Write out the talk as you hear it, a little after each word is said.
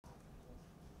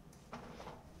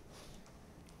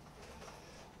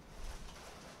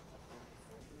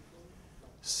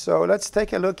So let's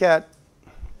take a look at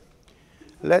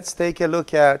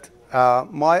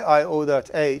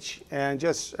myio.h and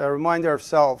just remind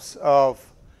ourselves of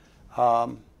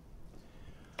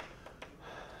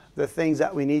the things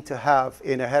that we need to have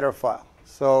in a header file.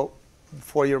 So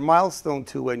for your milestone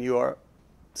 2, when you are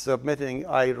submitting,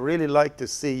 I really like to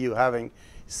see you having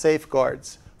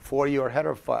safeguards for your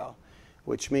header file,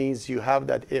 which means you have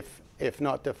that if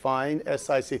not defined,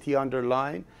 SICT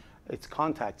underline, it's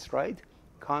contacts, right?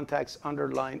 Contacts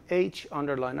underline H,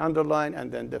 underline, underline,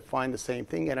 and then define the same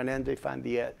thing, and then define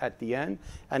the at the end,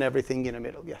 and everything in the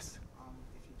middle. Yes?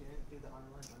 If you didn't do the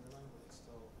underline, will it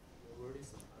still, the word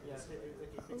is, yeah, if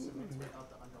it takes a minute without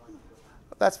the underline.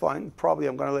 That's fine. Probably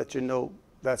I'm going to let you know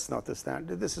that's not the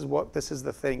standard. This is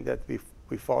the thing that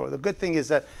we follow. The good thing is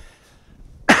that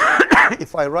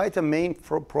if I write a main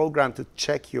program to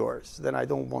check yours, then I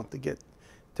don't want to get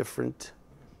different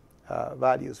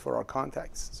values for our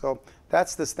contacts. So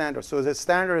that's the standard. So the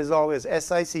standard is always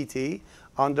SICT,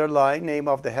 underline, name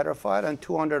of the header file, and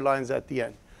 2 underlines at the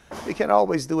end. You can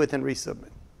always do it and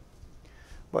resubmit,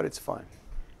 but it's fine.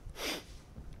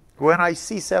 When I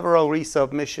see several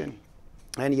resubmission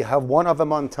and you have one of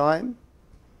them on time,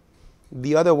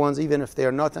 the other ones, even if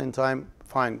they're not on time,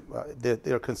 fine,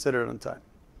 they're considered on time.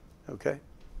 Okay?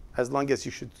 As long as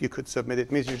you could submit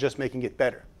it, means you're just making it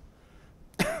better.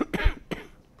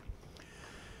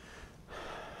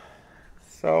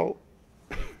 So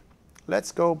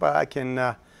let's go back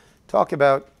and talk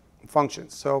about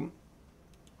functions. So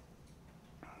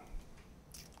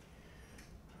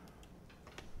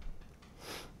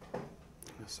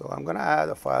I'm going to add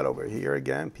a file over here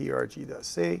again,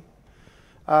 prg.c.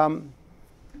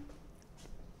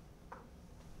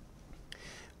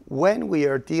 When we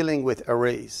are dealing with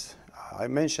arrays, I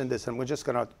mentioned this, and we're just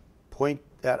going to point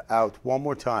that out one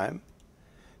more time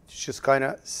to just kind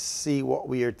of see what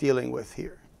we are dealing with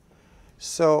here.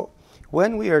 So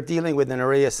when we are dealing with an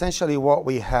array, essentially what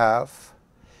we have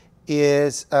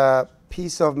is a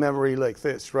piece of memory like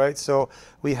this, right? So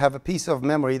we have a piece of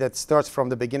memory that starts from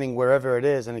the beginning wherever it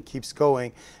is, and it keeps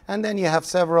going. And then you have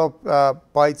several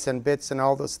bytes and bits and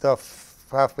all the stuff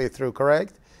halfway through,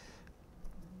 correct?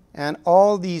 And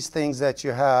all these things that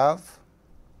you have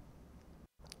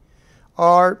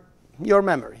are your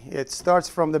memory. It starts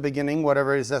from the beginning,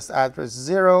 whatever is just address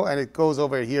 0, and it goes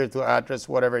over here to address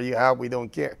whatever you have. We don't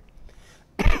care.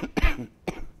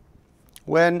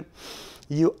 When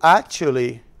you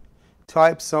actually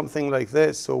type something like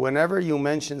this, so whenever you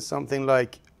mention something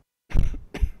like,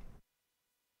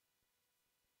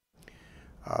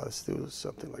 let's do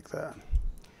something like that.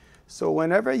 So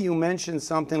whenever you mention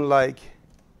something like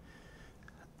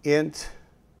int,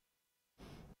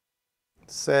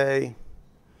 say,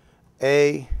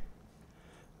 A5,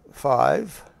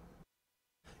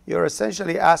 you're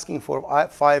essentially asking for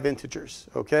 5 integers,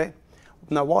 okay?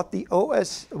 Now what the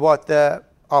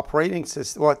operating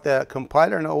system, what the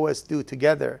compiler and OS do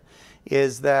together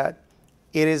is that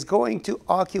it is going to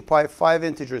occupy 5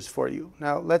 integers for you.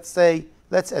 Now let's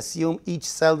assume each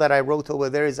cell that I wrote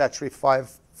over there is actually 4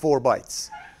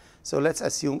 bytes. So let's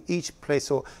assume each place,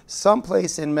 so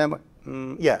someplace in memory,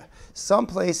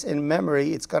 someplace in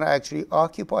memory, it's going to actually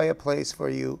occupy a place for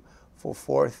you for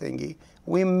 4 thingy.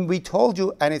 We told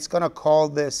you, and it's going to call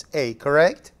this A,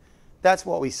 correct? That's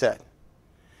what we said.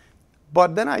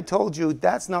 But then I told you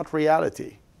that's not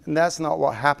reality, and that's not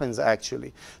what happens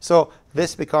actually. So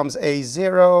this becomes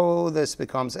A0, this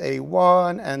becomes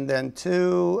A1, and then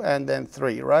 2, and then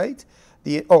 3, right?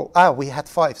 We had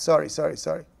 5, sorry.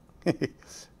 5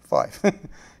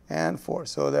 and 4.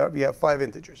 So there we have 5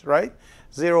 integers, right?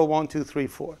 0, 1, 2, 3,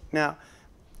 4. Now,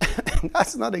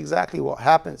 that's not exactly what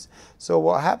happens. So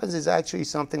what happens is actually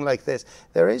something like this.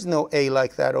 There is no A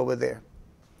like that over there.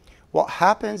 What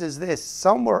happens is this.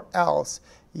 Somewhere else,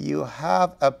 you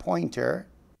have a pointer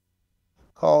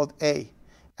called A.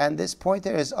 And this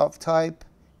pointer is of type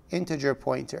integer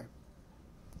pointer.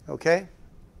 Okay?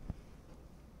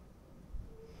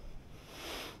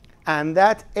 And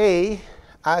that A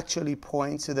actually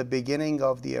points to the beginning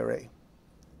of the array.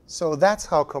 So that's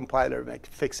how compiler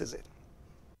fixes it.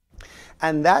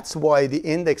 And that's why the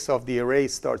index of the array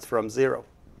starts from 0.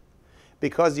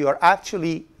 Because you are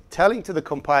actually telling to the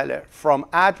compiler, from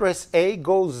address A,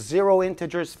 go 0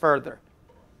 integers further.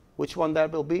 Which one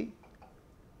that will be?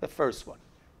 The first one,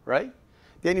 right?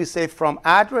 Then you say, from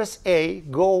address A,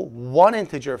 go 1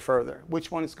 integer further. Which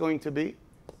one is going to be?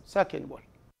 Second one.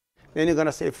 Then you're going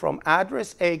to say, from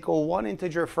address A, go 1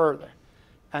 integer further.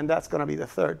 And that's going to be the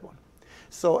third one.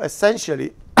 So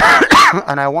essentially,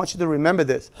 and I want you to remember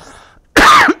this,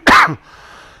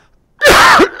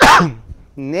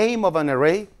 name of an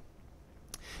array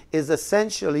is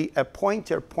essentially a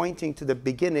pointer pointing to the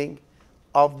beginning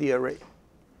of the array.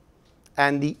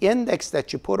 And the index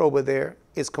that you put over there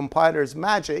is compiler's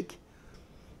magic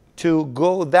to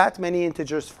go that many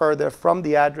integers further from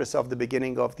the address of the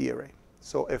beginning of the array.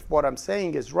 So if what I'm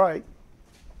saying is right,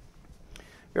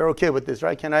 you're OK with this,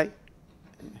 right? Can I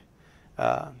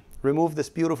remove this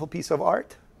beautiful piece of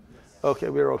art? OK,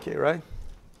 we're OK, right?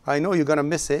 I know you're going to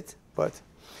miss it, but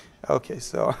OK,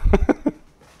 so.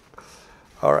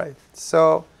 All right.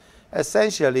 So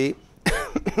essentially,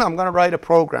 I'm going to write a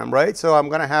program, right? So I'm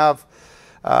going to have,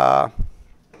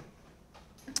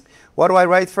 what do I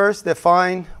write first?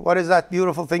 Define, what is that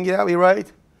beautiful thing that we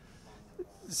write?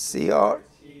 Secure,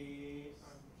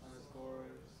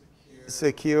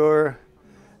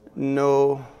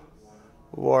 no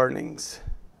warnings,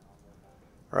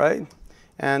 right?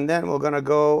 And then we're going to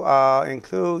go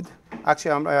include,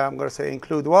 actually I'm going to say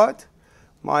include what?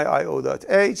 My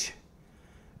io.h,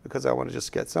 because I want to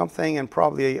just get something, and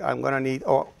probably I'm going to need,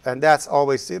 oh, and that's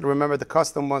always, remember the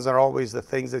custom ones are always the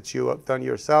things that you have done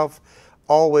yourself.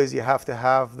 Always you have to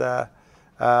have the,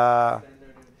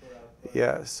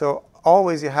 yeah, so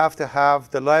always you have to have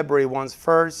the library ones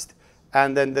first,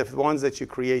 and then the ones that you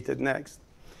created next.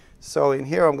 So in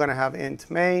here I'm going to have int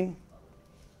main,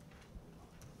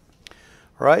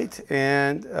 right?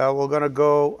 And we're going to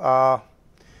go,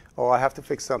 oh, I have to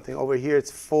fix something. Over here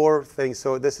it's 4 things,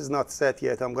 so this is not set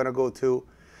yet. I'm going to go to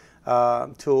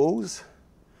tools,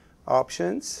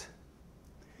 options.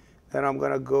 Then I'm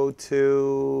going to go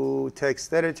to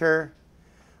text editor,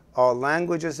 all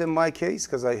languages in my case,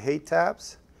 because I hate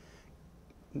tabs.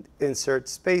 Insert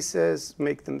spaces,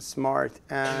 make them smart,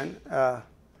 and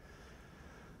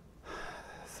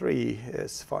 3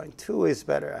 is fine. 2 is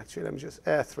better, actually. Let me just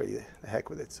add 3, the heck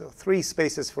with it. So 3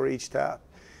 spaces for each tab.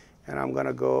 And I'm going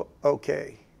to go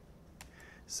OK.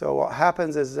 So what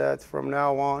happens is that from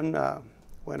now on,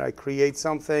 when I create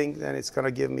something, then it's going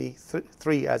to give me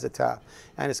 3 as a tab.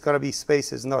 And it's going to be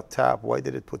spaces, not tab. Why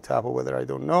did it put tab over there? I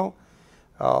don't know.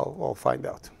 I'll find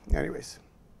out. Anyways,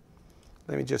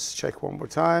 let me just check one more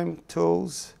time.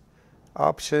 Tools,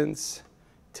 options,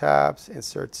 tabs,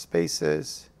 insert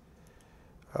spaces,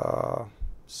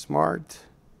 smart,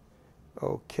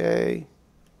 OK.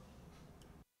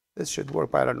 This should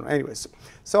work, but I don't know. Anyways,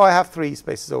 so I have 3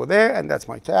 spaces over there, and that's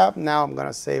my tab. Now I'm going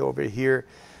to say over here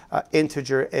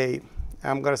integer a.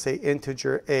 I'm going to say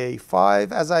integer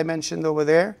a5, as I mentioned over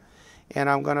there. And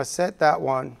I'm going to set that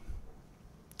one.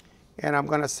 And I'm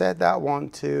going to set that one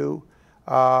to,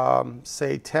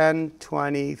 say, 10,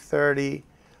 20, 30,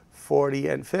 40,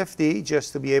 and 50,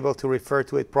 just to be able to refer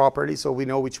to it properly so we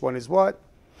know which one is what.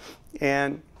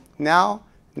 And now,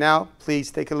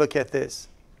 please take a look at this.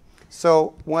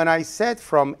 So when I said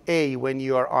from A, when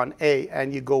you are on A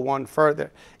and you go one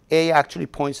further, A actually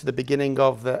points to the beginning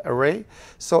of the array.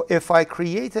 So if I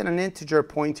created an integer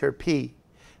pointer P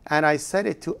and I set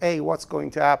it to A, what's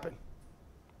going to happen?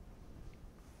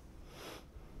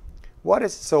 What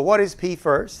is P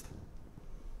first?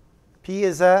 P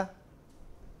is a,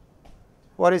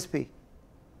 what is P?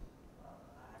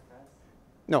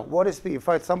 No, what is P?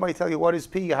 If somebody tell you what is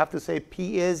P, you have to say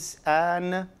P is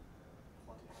an,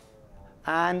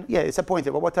 yeah, it's a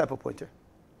pointer, but what type of pointer?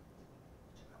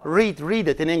 Read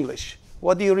it in English.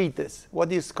 What do you read this? What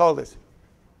do you call this?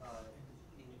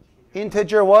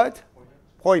 Integer what?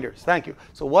 Pointers, thank you.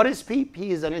 So what is P?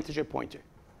 P is an integer pointer.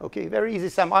 Okay, very easy,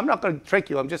 Sam. I'm not going to trick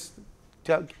you. I'm just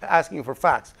asking for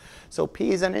facts. So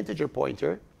P is an integer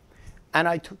pointer. And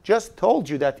I just told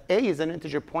you that A is an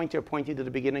integer pointer pointing to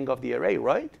the beginning of the array,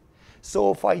 right?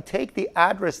 So if I take the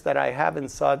address that I have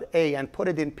inside A and put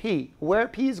it in P, where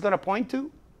P is going to point to?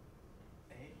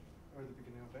 A, or the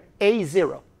beginning of A?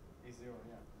 A0. A0,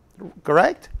 yeah.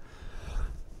 Correct?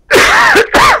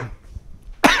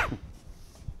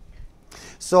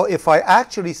 So if I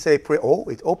actually say, oh,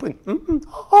 it opened.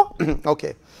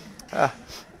 OK. All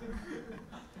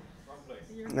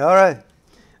right.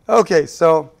 OK,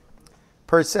 so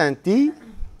 %d,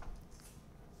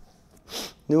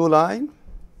 new line.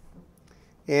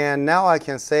 And now I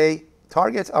can say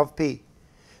target of P.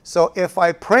 So if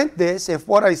I print this, if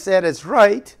what I said is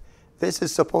right, this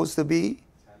is supposed to be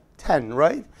 10,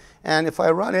 right? And if I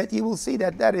run it, you will see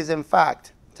that that is, in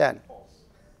fact, 10.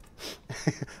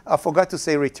 I forgot to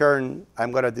say return.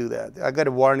 I'm going to do that. I got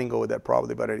a warning over there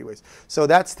probably, but anyways. So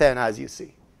that's 10, as you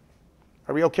see.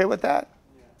 Are we OK with that?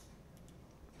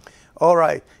 Yeah. All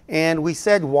right. And we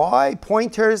said why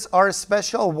pointers are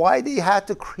special, why they had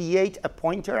to create a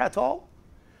pointer at all.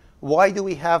 Why do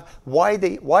we have, why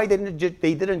didn't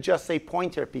they didn't just say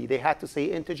pointer P, they had to say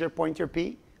integer pointer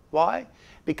P. Why?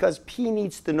 Because P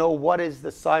needs to know what is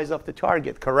the size of the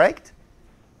target, correct?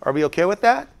 Are we okay with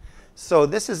that? So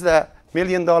this is the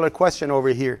million-dollar question over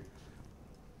here.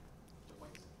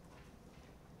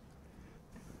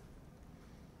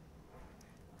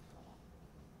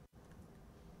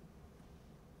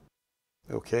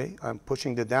 Okay, I'm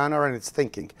pushing the down arrow and it's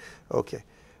thinking. Okay,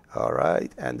 all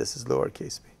right, and this is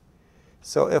lowercase b.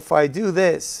 So if I do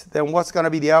this, then what's going to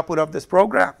be the output of this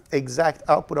program? Exact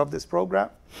output of this program.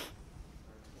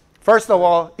 First of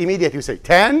all, immediately you say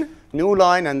 10, new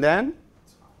line, and then?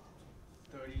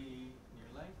 30 new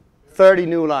line. 30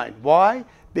 new line. Why?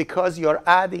 Because you're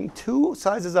adding 2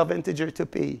 sizes of integer to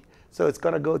p. So it's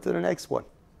going to go to the next one.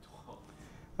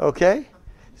 Okay?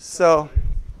 So...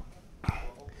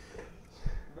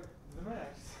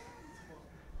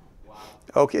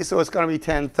 okay, so it's going to be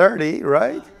 1030,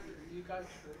 right?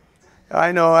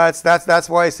 I know, that's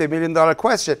why it's a million-dollar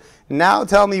question. Now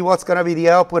tell me what's going to be the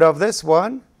output of this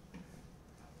one.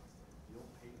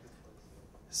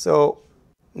 So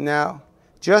now,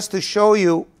 just to show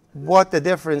you what the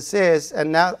difference is,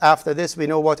 and now after this we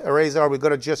know what arrays are, we're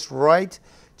going to just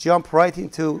jump right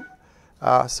into,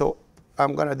 so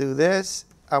I'm going to do this,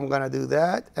 I'm going to do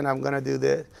that, and I'm going to do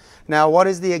this. Now, what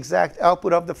is the exact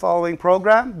output of the following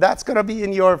program? That's going to be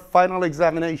in your final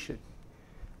examination.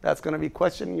 That's going to be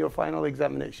questioned in your final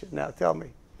examination. Now, tell me,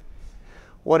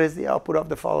 what is the output of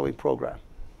the following program?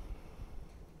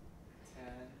 10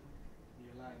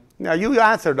 new line. Now, you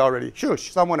answered already.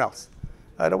 Shush, someone else.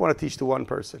 I don't want to teach to one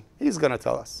person. He's going to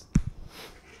tell us.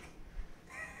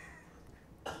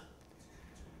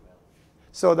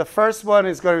 So the first one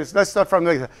is going to, let's start from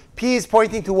the, P is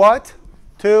pointing to what?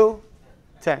 To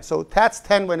 10. So that's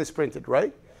 10 when it's printed,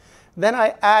 right? Then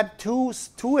I add two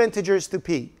integers to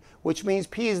P, which means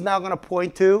P is now going to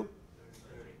point to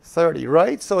 30,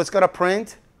 right? So it's going to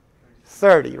print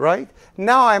 30, right?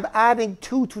 Now I'm adding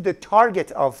 2 to the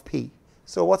target of P.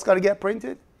 So what's going to get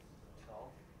printed?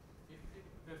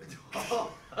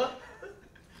 12.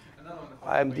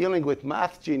 I'm dealing with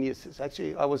math geniuses.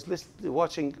 Actually, I was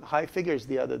watching High Figures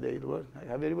the other day.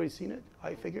 Have anybody seen it?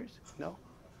 High Figures? No?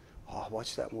 Oh,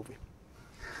 watch that movie.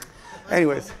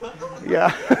 Anyways,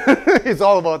 yeah, it's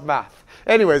all about math.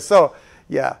 Anyways, so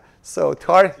yeah, so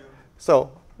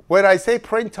when I say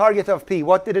print target of P,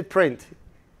 what did it print?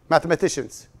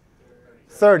 Mathematicians?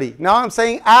 30. Now I'm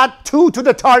saying add 2 to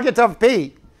the target of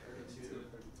P.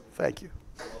 Thank you.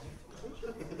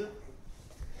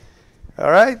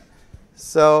 All right.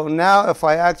 So now if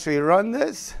I actually run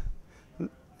this,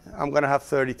 I'm going to have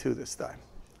 32 this time,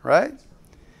 right?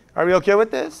 Are we okay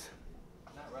with this?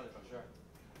 Not really, for sure.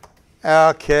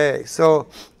 Okay, so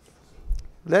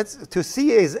to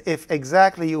see if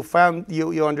exactly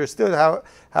you understood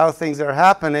how things are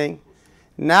happening.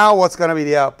 Now what's going to be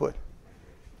the output?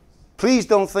 Please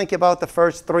don't think about the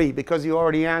first 3 because you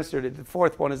already answered it. The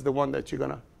 4th one is the one that you're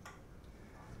going to.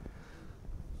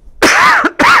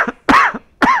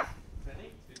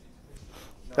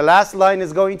 The last line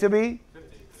is going to be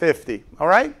 50. All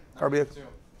right? Are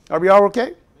we all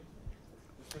okay?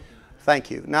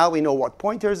 Thank you. Now we know what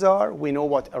pointers are. We know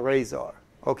what arrays are.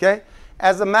 Okay?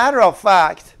 As a matter of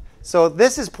fact, so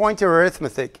this is pointer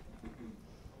arithmetic.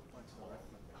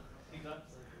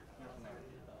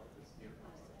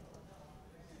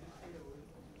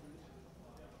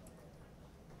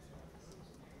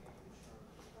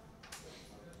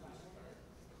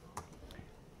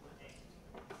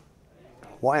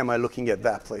 Why am I looking at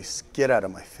that place? Get out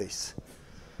of my face.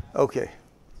 Okay.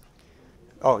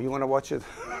 Oh, you want to watch it?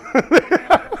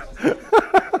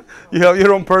 You have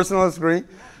your own personal screen?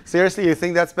 Seriously, you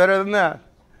think that's better than that?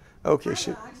 Okay,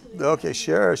 sure. Okay,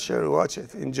 sure. Watch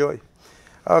it. Enjoy.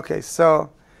 Okay, so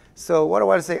what do I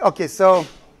want to say? Okay, so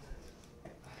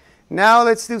now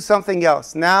let's do something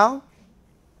else. Now,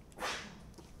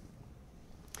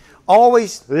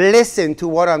 always listen to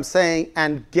what I'm saying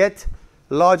and get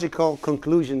logical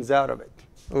conclusions out of it.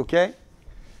 Okay?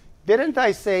 Didn't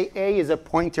I say A is a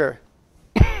pointer?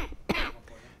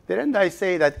 Didn't I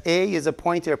say that A is a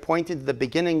pointer pointing to the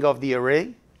beginning of the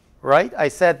array? Right? I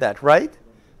said that, right?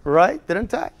 Right?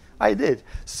 Didn't I? I did.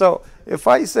 So if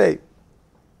I say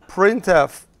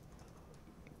printf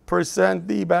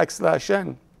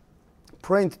 %d\n,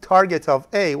 print target of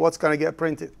A, what's going to get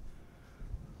printed?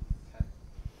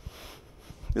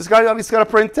 It's going to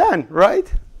print 10, right?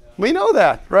 We know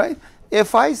that, right?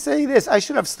 If I say this, I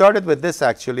should have started with this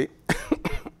actually.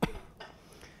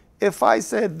 If I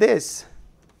said this,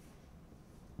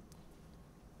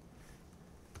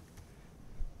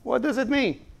 what does it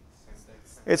mean?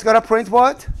 It's going to print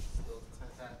what?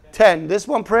 10. This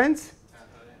one prints?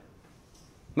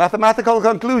 Mathematical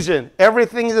conclusion.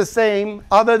 Everything is the same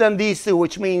other than these two,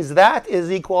 which means that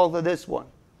is equal to this one,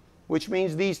 which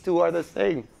means these two are the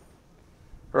same,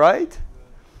 right?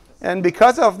 And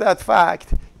because of that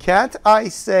fact, can't I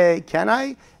say,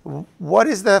 what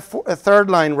is the third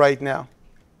line right now?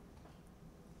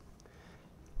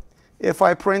 If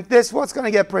I print this, what's going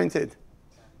to get printed?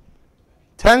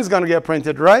 10 is going to get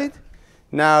printed, right?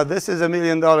 Now, this is $1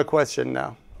 million question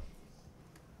now.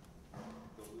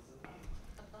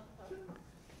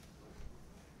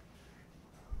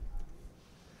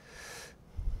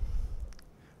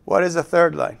 What is the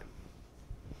third line?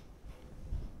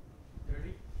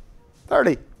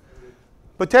 30.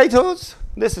 Potatoes,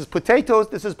 this is potatoes,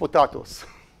 this is potatoes.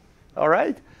 All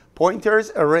right? Pointers,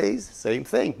 arrays, same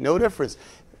thing, no difference.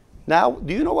 Now,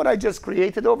 do you know what I just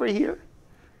created over here?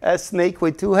 A snake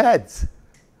with two heads.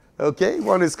 Okay?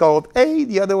 One is called A,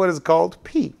 the other one is called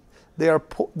P. They are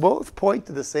both point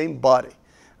to the same body.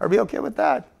 Are we okay with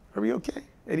that? Are we okay?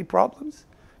 Any problems?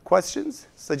 Questions?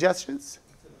 Suggestions?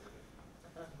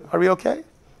 Are we okay?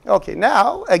 Okay,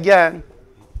 now, again,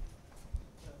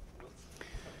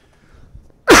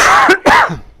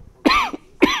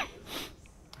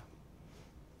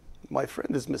 my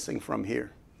friend is missing from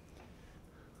here.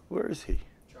 Where is he?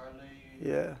 Charlie.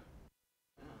 Yeah.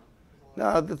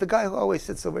 No, the guy who always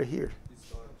sits over here.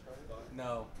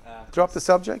 No. Drop the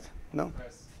subject? No?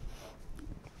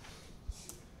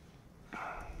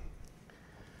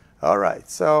 All right,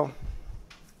 so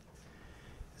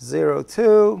 0,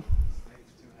 2.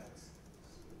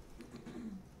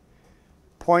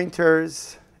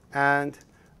 Pointers and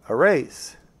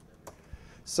arrays.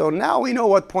 So now we know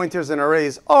what pointers and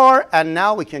arrays are, and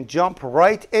now we can jump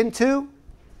right into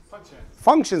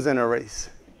functions and arrays.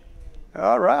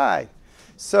 All right.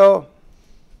 So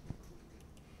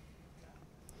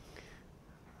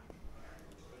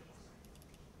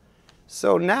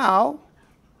now,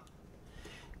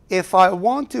 if I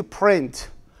want to print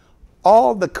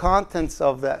all the contents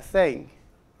of that thing,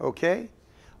 okay,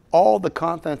 all the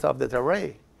contents of that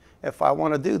array, if I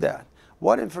want to do that,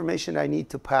 what information I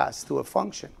need to pass to a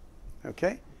function,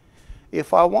 okay?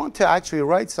 If I want to actually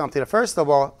write something, first of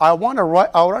all, I want to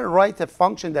write a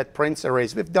function that prints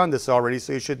arrays. We've done this already,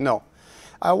 so you should know.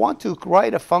 I want to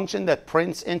write a function that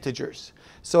prints integers.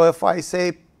 So if I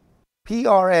say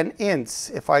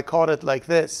prn_ints, if I call it like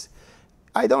this,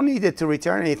 I don't need it to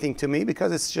return anything to me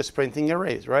because it's just printing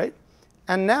arrays, right?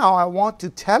 And now I want to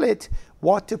tell it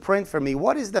what to print for me.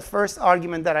 What is the first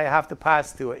argument that I have to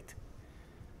pass to it?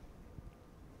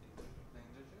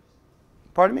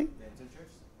 Pardon me?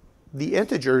 The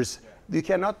integers. Yeah. You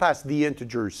cannot pass the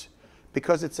integers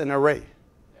because it's an array.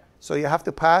 Yeah. So you have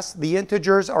to pass, the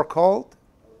integers are called,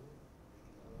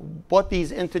 what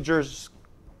these integers,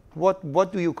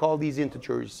 what do you call these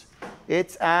integers?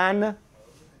 It's an,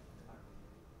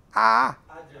 yeah,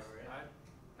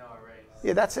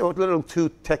 that's a little too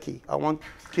techie. I want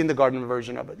kindergarten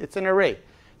version of it. It's an array.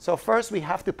 So first we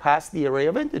have to pass the array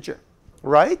of integer,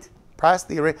 right? Pass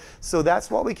the array. So that's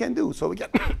what we can do. So we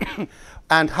get,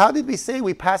 and how did we say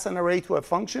we pass an array to a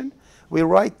function? We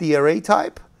write the array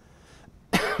type,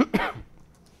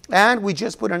 and we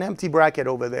just put an empty bracket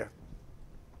over there,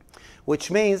 which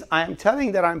means I am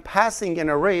telling that I'm passing an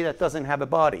array that doesn't have a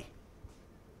body.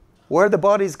 Where the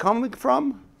body is coming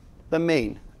from? The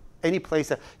main. Any place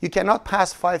that you cannot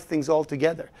pass 5 things all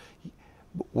together.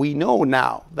 We know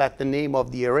now that the name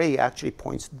of the array actually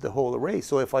points to the whole array.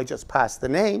 So if I just pass the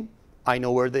name, I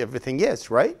know where everything is,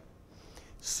 right?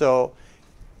 So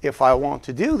if I want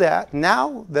to do that,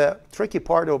 now the tricky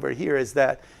part over here is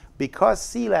that because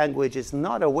C language is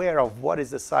not aware of what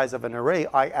is the size of an array,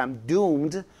 I am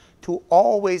doomed to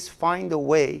always find a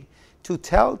way to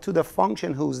tell to the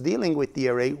function who's dealing with the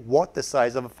array what the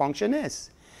size of a function is.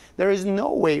 There is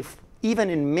no way, even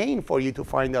in main, for you to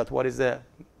find out what is the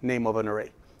name of an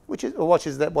array, what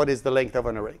is the length of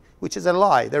an array, which is a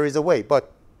lie. There is a way,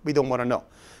 but we don't want to know.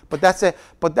 But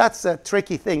that's a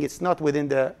tricky thing. It's not within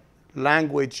the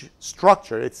language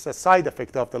structure. It's a side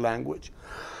effect of the language.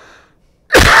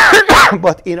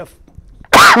 But in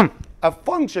a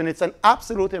function, it's an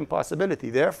absolute impossibility.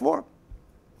 Therefore,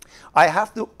 I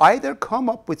have to either come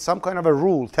up with some kind of a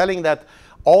rule telling that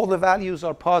all the values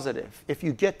are positive. If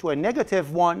you get to a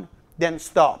 -1, then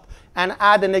stop and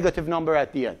add a negative number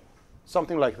at the end,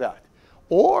 something like that.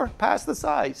 Or pass the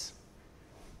size.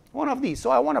 One of these. So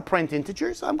I want to print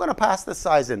integers. So I'm going to pass the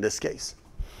size in this case.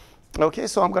 Okay,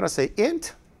 so I'm going to say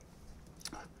int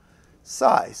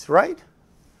size, right?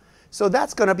 So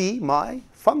that's going to be my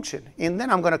function. And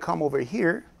then I'm going to come over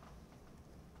here,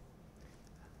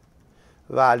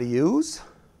 values,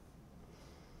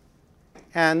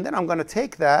 And then I'm going to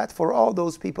take that for all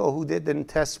those people who did in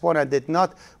test 1 and did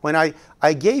not. When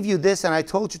I gave you this and I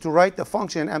told you to write the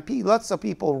function, and lots of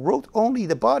people wrote only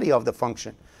the body of the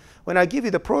function. When I give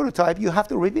you the prototype, you have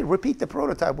to repeat the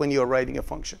prototype when you're writing a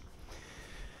function.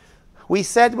 We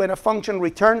said when a function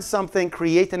returns something,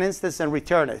 create an instance and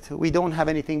return it. We don't have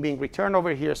anything being returned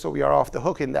over here, so we are off the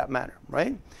hook in that manner,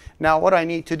 right? Now what I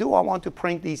need to do, I want to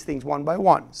print these things one by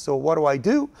one. So what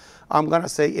do? I'm going to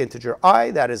say integer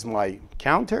I, that is my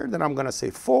counter. Then I'm going to say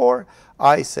for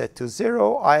I set to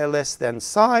 0, I less than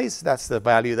size, that's the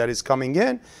value that is coming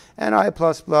in, and I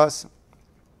plus plus,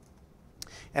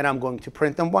 and I'm going to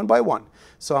print them one by one.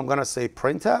 So I'm going to say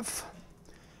printf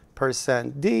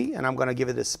 %d, and I'm going to give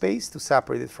it a space to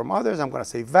separate it from others. I'm going to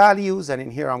say values, and in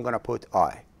here I'm going to put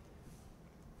I.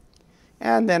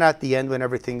 And then at the end, when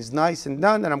everything's nice and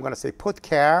done, then I'm going to say put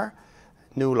char,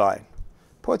 new line.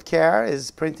 Put char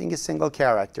is printing a single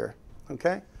character,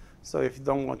 okay? So if you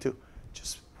don't want to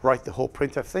just write the whole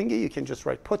printf thingy, you can just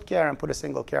write put char and put a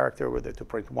single character with it to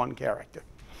print one character,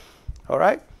 all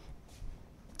right?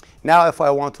 Now if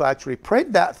I want to actually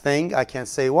print that thing, I can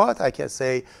say what? I can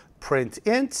say print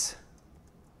int,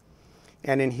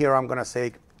 and in here I'm going to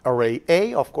say array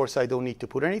A. Of course, I don't need to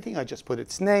put anything. I just put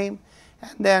its name,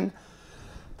 and then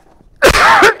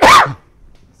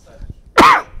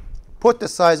put the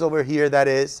size over here, that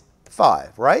is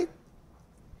 5, right?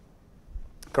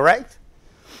 Correct?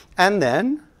 And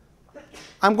then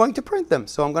I'm going to print them.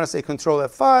 So I'm going to say control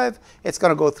F5. It's going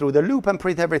to go through the loop and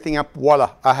print everything up.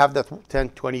 Voila, I have that 10,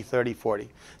 20, 30, 40.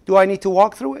 Do I need to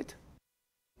walk through it?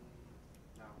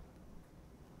 No.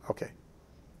 Okay.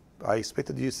 I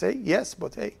expected you to say yes,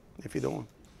 but hey, if you don't.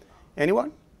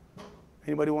 Anyone?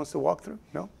 Anybody wants to walk through?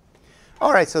 No?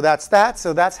 All right, so that's that.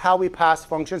 So that's how we pass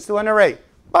functions to an array.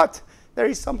 But there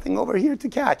is something over here to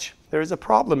catch. There is a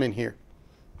problem in here.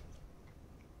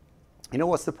 You know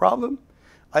what's the problem?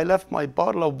 I left my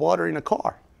bottle of water in a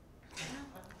car.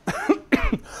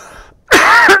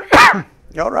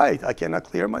 All right, I cannot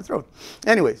clear my throat.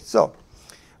 Anyway, so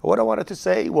what I wanted to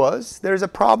say was there's a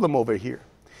problem over here.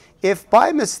 If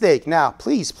by mistake, now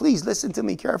please listen to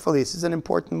me carefully. This is an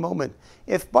important moment.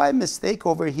 If by mistake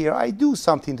over here I do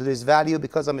something to this value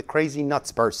because I'm a crazy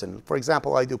nuts person, for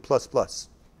example, I do plus plus,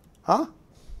 huh?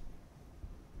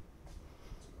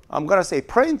 I'm going to say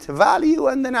print value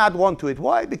and then add 1 to it.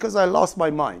 Why? Because I lost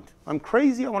my mind. I'm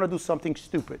crazy. I want to do something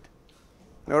stupid.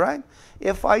 All right?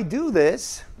 If I do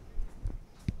this,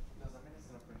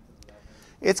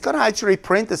 it's going to actually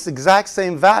print this exact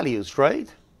same values, right?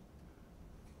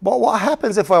 But what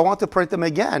happens if I want to print them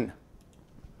again?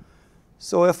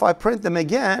 So if I print them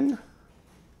again,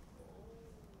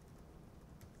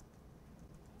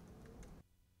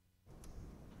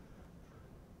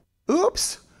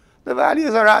 oops, the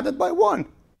values are added by 1.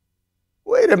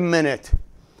 Wait a minute.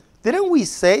 Didn't we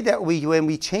say that when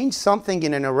we change something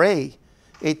in an array,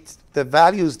 the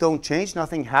values don't change,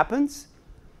 nothing happens?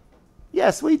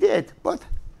 Yes, we did. But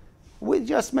we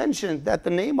just mentioned that the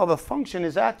name of a function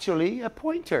is actually a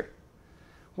pointer,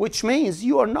 which means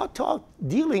you are not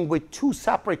dealing with two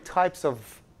separate types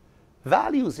of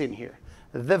values in here.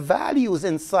 The values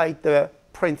inside the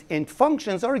print int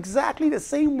functions are exactly the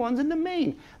same ones in the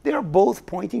main. They are both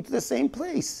pointing to the same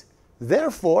place.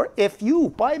 Therefore, if you,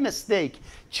 by mistake,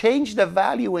 change the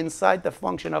value inside the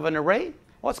function of an array,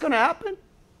 what's going to happen?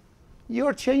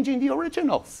 You're changing the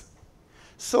originals.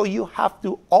 So you have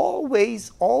to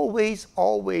always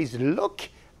look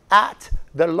at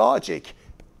the logic.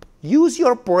 Use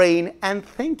your brain and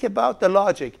think about the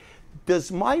logic.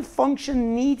 Does my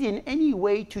function need in any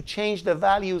way to change the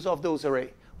values of those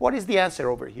arrays? What is the answer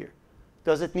over here?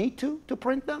 Does it need to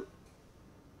print them?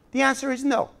 The answer is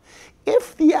no.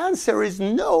 If the answer is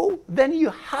no, then you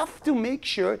have to make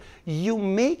sure you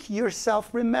make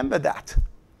yourself remember that.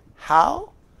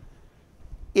 How?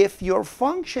 If your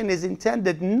function is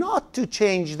intended not to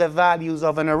change the values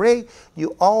of an array,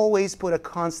 you always put a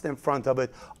constant in front of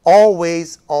it.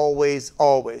 Always, always,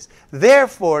 always.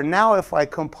 Therefore, now if I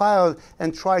compile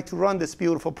and try to run this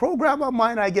beautiful program of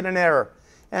mine, I get an error.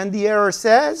 And the error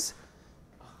says,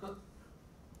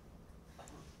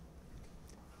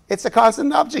 it's a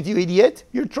constant object, you idiot.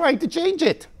 You're trying to change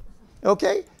it.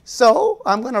 Okay? So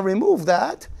I'm going to remove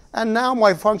that. And now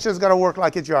my function is going to work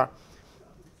like a jar.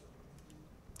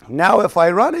 Now if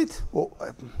I run it, oh, I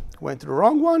went to the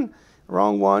wrong one.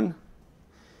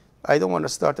 I don't want to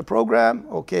start the program.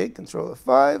 Okay, control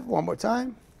F5, one more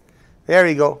time. There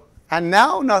you go. And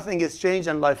now nothing has changed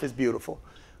and life is beautiful.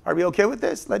 Are we okay with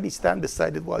this? Let me stand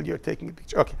beside it while you're taking a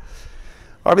picture. Okay.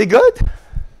 Are we good?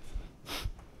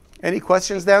 Any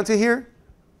questions down to here?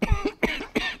 I don't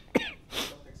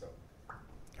think so.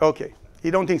 Okay.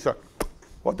 You don't think so?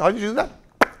 What? How did you do that?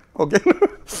 Okay.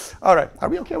 All right. Are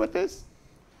we okay with this?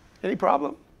 Any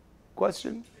problem?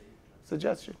 Question?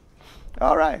 Suggestion?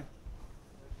 All right.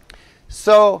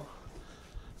 So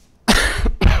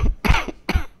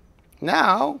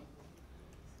now,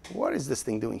 what is this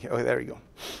thing doing here? Oh, there we go.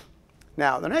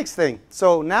 Now, the next thing.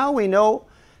 So now we know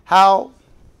how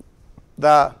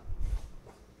the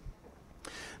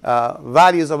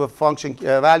values of a function,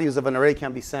 values of an array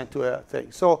can be sent to a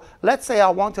thing. So let's say I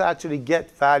want to actually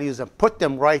get values and put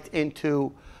them right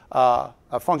into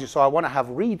a function. So I want to have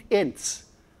read ints.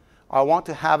 I want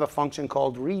to have a function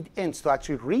called read ints to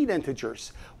actually read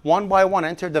integers. One by one,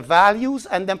 enter the values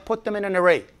and then put them in an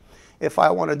array. If I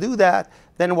want to do that,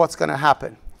 then what's going to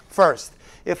happen? First,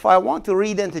 if I want to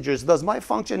read integers, does my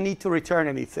function need to return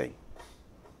anything?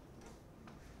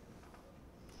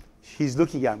 He's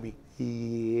looking at me.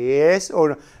 Yes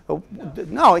or no?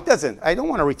 No, it doesn't. I don't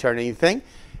want to return anything.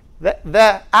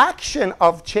 The action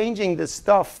of changing the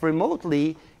stuff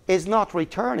remotely is not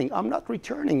returning. I'm not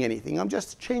returning anything. I'm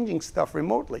just changing stuff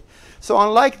remotely. So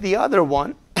unlike the other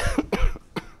one,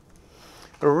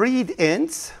 read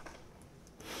ints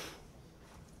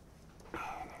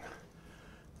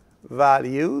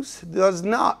values does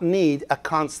not need a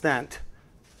constant.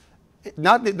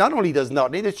 Not only does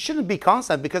not need, it shouldn't be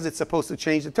constant because it's supposed to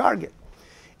change the target.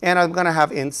 And I'm going to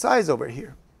have int size over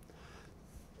here.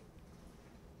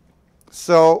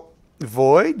 So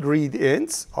void read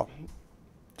ints. Oh,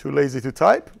 too lazy to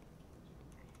type.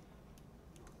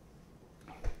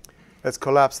 Let's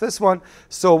collapse this one.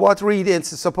 So what read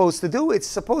ints is supposed to do? It's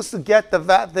supposed to get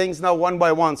the things now one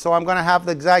by one. So I'm going to have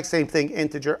the exact same thing,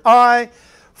 integer I,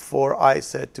 for I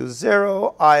set to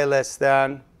 0, I less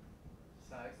than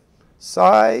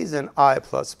size, and I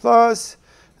plus plus.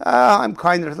 I'm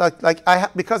kind of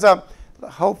because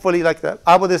hopefully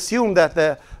I would assume that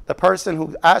the person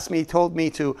who asked me told me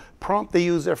to prompt the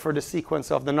user for the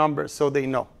sequence of the numbers so they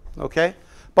know. Okay?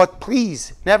 But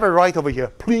please never write over here,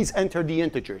 please enter the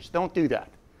integers. Don't do that.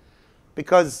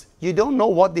 Because you don't know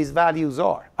what these values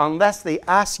are unless they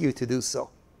ask you to do so.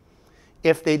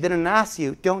 If they didn't ask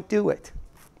you, don't do it.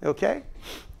 Okay?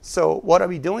 So what are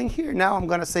we doing here? Now I'm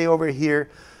going to say over here,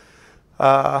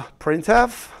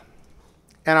 printf,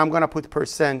 and I'm going to put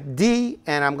 %d,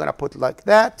 and I'm going to put like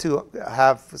that to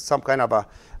have some kind of a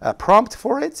prompt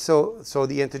for it. So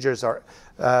the integers are,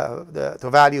 the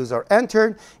values are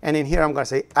entered. And in here I'm going to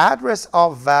say address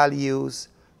of values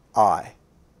I.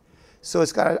 So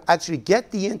it's got to actually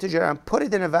get the integer and put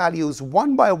it in the values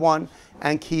one by one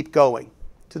and keep going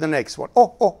to the next one.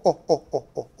 Oh.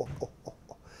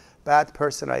 Bad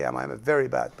person I am. I'm a very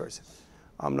bad person.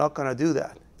 I'm not going to do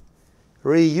that.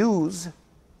 Reuse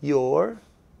your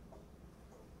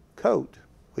code,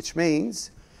 which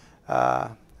means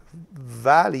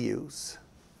values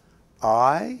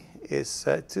I is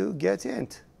set to get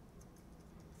int.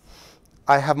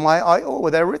 I have my I/O.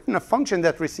 When I've written a function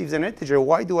that receives an integer,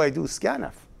 why do I do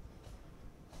scanf?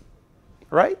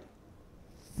 Right?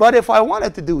 But if I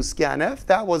wanted to do scanf,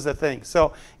 that was the thing.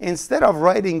 So instead of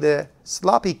writing the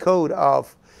sloppy code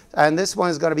of, and this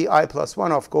one is going to be I plus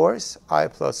 1, of course, I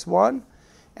plus 1.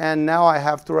 And now I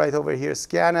have to write over here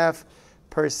scanf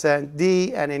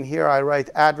 %d, and in here I write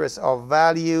address of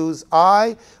values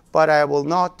I, but I will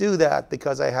not do that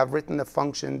because I have written a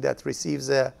function that receives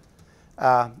an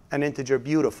integer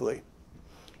beautifully.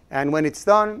 And when it's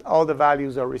done, all the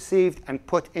values are received and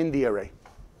put in the array.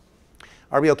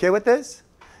 Are we okay with this?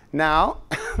 Now,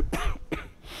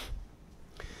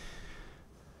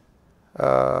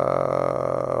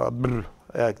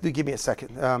 give me a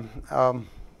second.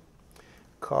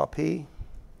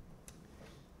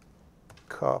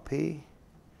 Copy,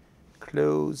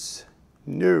 close,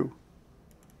 new.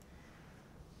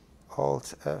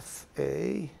 Alt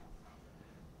F-A,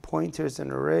 pointers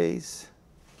and arrays,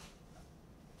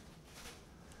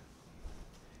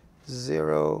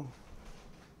 0,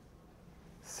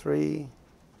 3,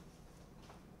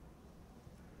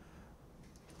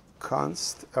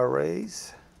 const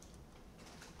arrays,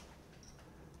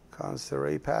 const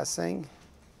array passing.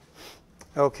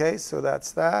 Okay, so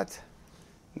that's that.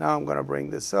 Now I'm going to bring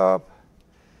this up.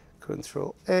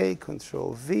 Control A,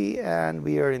 Control V, and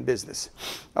we are in business.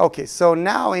 Okay, so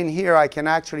now in here I can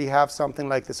actually have something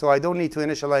like this. So I don't need to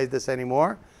initialize this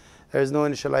anymore. There's no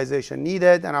initialization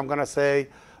needed. And I'm going to say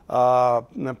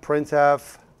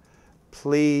printf,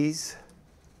 please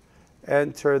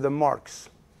enter the marks.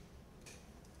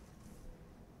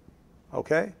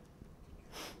 Okay?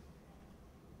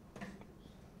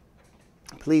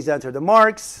 Please enter the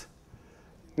marks.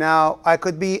 Now, I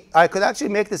could actually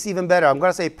make this even better. I'm going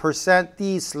to say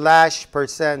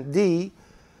 %d/%d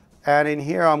And in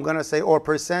here, I'm going to say, or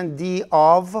 %d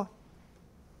of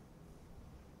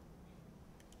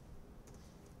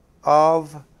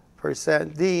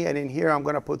 %d. And in here, I'm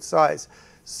going to put size.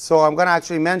 So I'm going to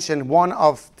actually mention 1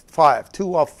 of 5,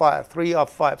 2 of 5, 3 of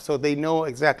 5. So they know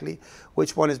exactly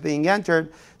which one is being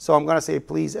entered. So I'm going to say,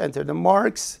 please enter the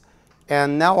marks.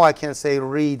 And now I can say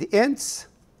read ints.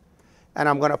 And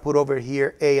I'm going to put over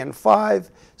here A and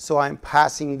 5. So I'm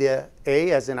passing the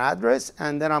A as an address.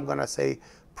 And then I'm going to say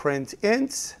print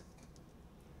ints,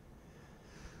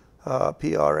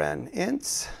 prn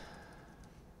ints.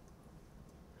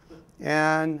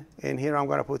 And in here, I'm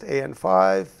going to put A and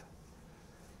 5.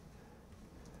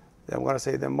 Then I'm going to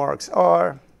say the marks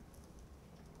are.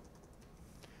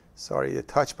 Sorry, the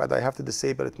touchpad, I have to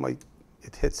disable it.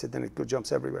 It hits it and it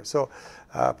jumps everywhere. So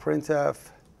printf,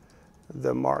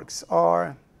 the marks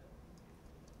are.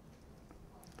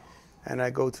 And I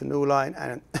go to new line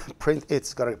and print,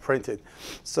 it's going to print it.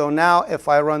 So now if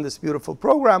I run this beautiful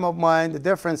program of mine, the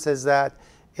difference is that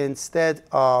instead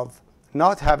of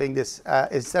not having this,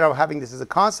 instead of having this as a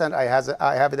constant, I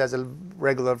have it as a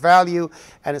regular value,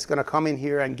 and it's going to come in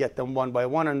here and get them one by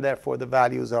one, and therefore the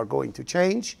values are going to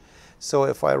change. So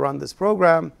if I run this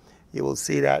program, you will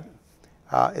see that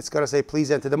it's going to say, please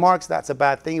enter the marks. That's a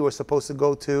bad thing. You were supposed to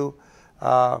go to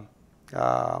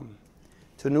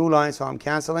new line, so I'm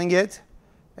canceling it.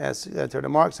 As enter the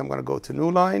marks, I'm going to go to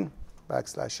new line,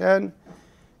 \n,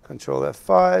 Control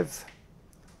F5.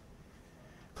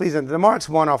 Please enter the marks,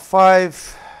 1 of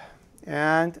 5.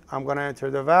 And I'm going to enter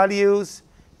the values.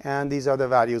 And these are the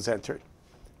values entered.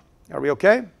 Are we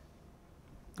OK?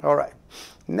 All right.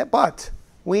 But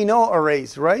we know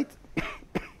arrays, right?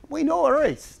 We know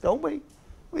arrays, don't we?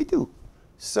 We do.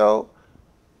 So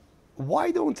why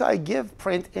don't I give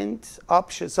print int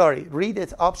options, read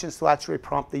int options to actually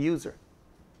prompt the user?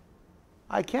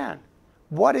 I can.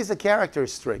 What is a character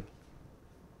string?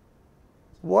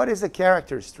 What is a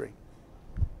character string?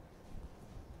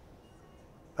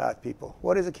 Bad people.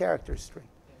 What is a character string?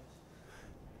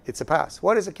 It's a pass.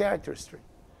 What is a character string?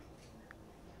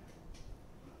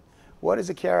 What is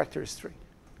a character string?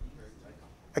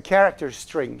 A character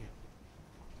string.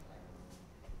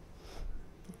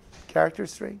 Character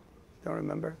string? Don't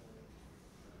remember?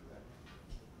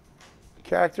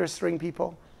 Character string,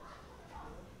 people?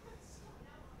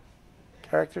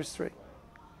 Character string.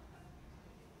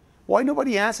 Why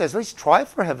nobody answers? Let's try,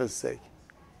 for heaven's sake.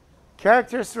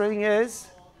 Character string is,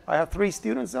 I have 3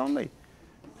 students only.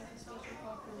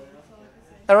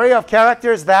 Array of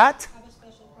characters that?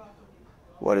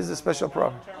 What is the special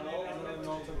property?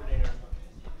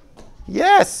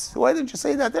 Yes. Why didn't you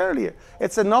say that earlier?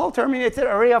 It's a null terminated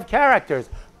array of characters.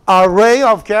 Array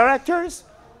of characters?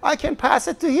 I can pass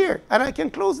it to here, and I can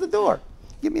close the door.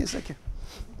 Give me a second.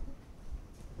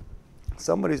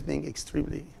 Somebody's being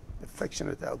extremely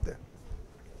affectionate out there.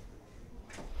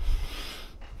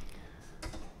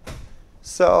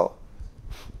 So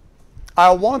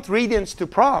I want read-ins to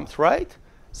prompt, right?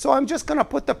 So I'm just going to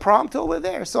put the prompt over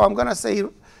there. So I'm going to say,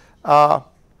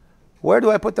 where do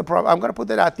I put the prompt? I'm going to put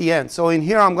it at the end. So in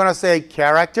here, I'm going to say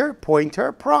character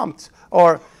pointer prompt,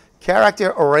 or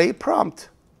character array prompt,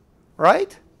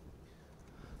 right?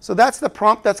 So that's the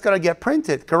prompt that's going to get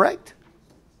printed, correct?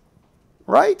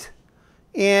 Right?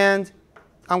 And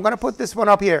I'm going to put this one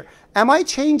up here. Am I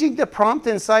changing the prompt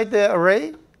inside the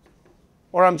array,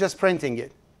 or I'm just printing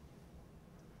it?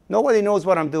 Nobody knows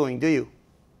what I'm doing, do you?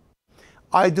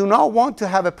 I do not want to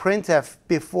have a printf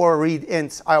before read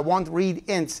ints. I want read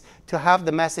ints to have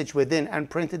the message within and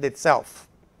print it itself.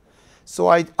 So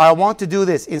I want to do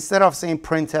this. Instead of saying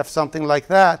printf something like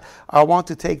that, I want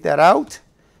to take that out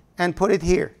and put it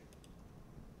here.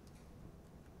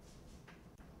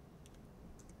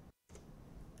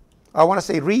 I want to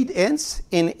say read ints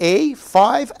in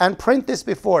A5 and print this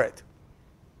before it.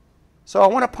 So I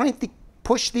want to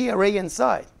push the array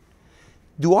inside.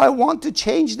 Do I want to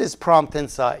change this prompt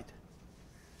inside?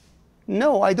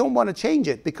 No, I don't want to change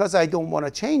it. Because I don't want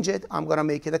to change it, I'm going to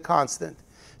make it a constant.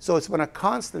 So it's been a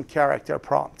constant character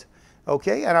prompt.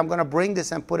 Okay, and I'm going to bring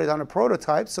this and put it on a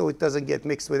prototype so it doesn't get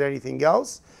mixed with anything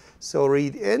else. So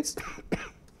read ints.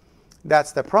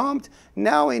 That's the prompt.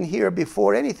 Now in here,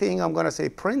 before anything, I'm going to say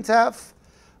printf.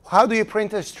 How do you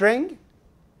print a string?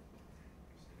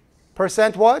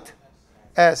 Percent what?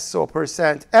 S. So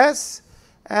percent S.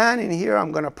 And in here,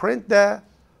 I'm going to print the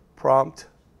prompt.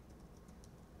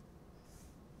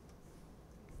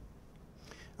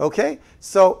 OK?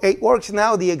 So it works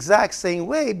now the exact same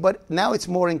way, but now it's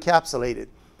more encapsulated.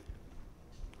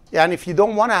 And if you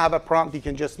don't want to have a prompt, you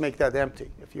can just make that empty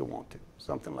if you want to,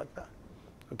 something like that.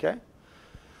 OK?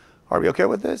 Are we OK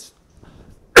with this?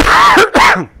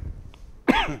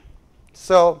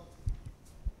 So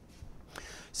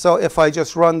if I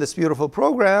just run this beautiful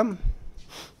program,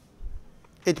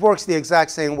 it works the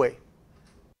exact same way.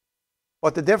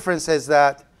 But the difference is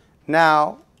that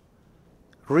now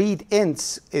read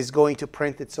ints is going to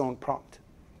print its own prompt.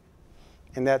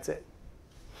 And that's it.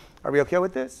 Are we okay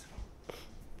with this?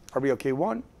 Are we okay?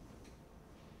 One?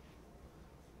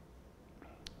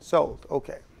 Sold.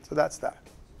 Okay. So that's that.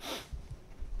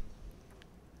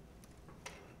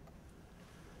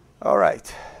 All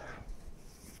right.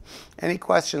 Any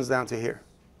questions down to here?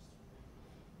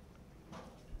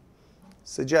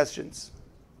 Suggestions?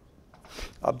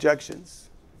 Objections?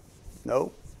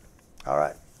 No? All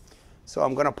right. So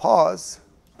I'm going to pause.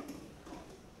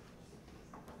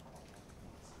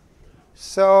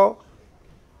 So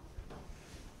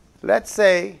let's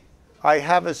say I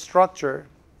have a structure.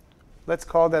 Let's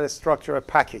call that a structure, a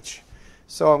package.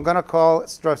 So I'm going to call,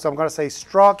 so I'm going to say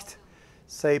struct,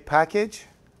 say package.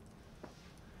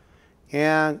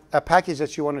 And a package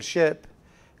that you want to ship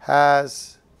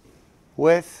has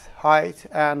width, height,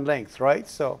 and length, right?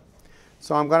 So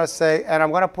I'm going to say, and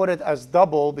I'm going to put it as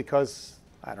double because,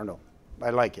 I don't know, I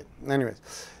like it. Anyways,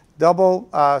 double,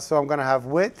 so I'm going to have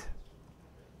width,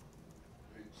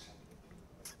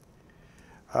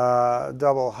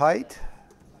 double height,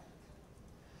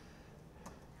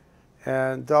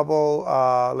 and double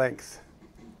length.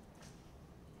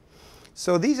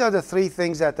 So these are the three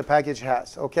things that the package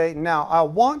has, okay? Now, I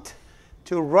want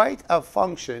to write a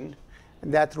function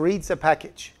that reads a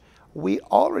package. We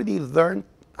already learned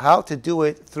how to do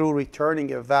it through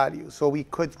returning a value. So we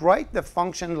could write the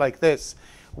function like this.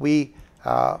 We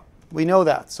know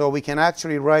that. So we can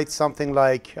actually write something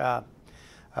like,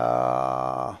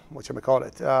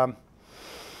 whatchamacallit?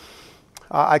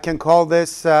 I can call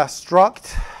this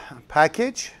struct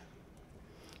package.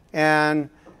 And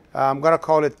I'm going to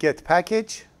call it get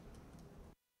package.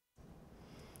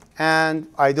 And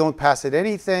I don't pass it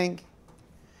anything.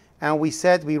 And we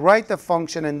said we write the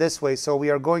function in this way. So we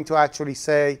are going to actually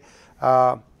say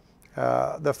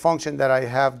the function that I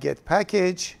have get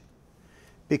package.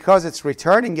 Because it's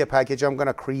returning a package, I'm going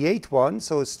to create one.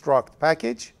 So it's struct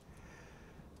package.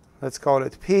 Let's call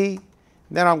it P.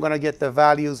 Then I'm going to get the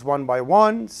values one by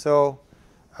one. So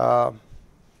why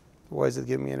is it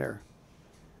giving me an error?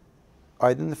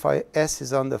 Identify S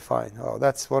is undefined. Oh,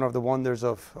 that's one of the wonders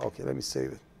of, okay, let me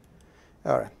save it.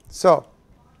 All right, so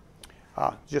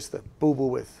just a boo-boo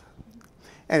with.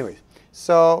 Anyways,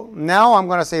 so now I'm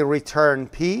going to say return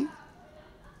P.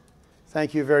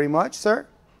 Thank you very much, sir,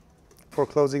 for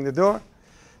closing the door.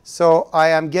 So I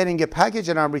am getting a package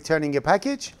and I'm returning a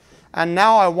package. And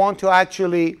now I want to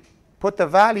actually put the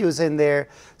values in there.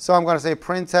 So I'm going to say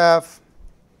printf,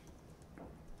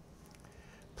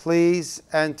 please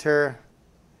enter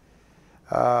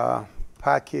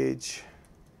package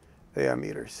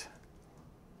diameters.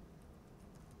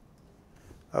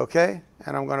 Okay,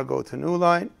 and I'm going to go to new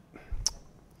line.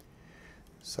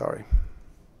 Sorry.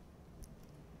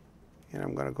 And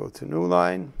I'm going to go to new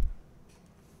line.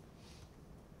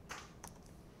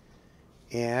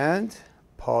 And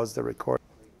pause the recording.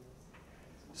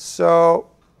 So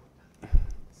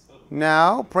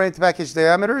now print package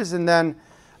diameters, and then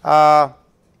I'm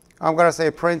going to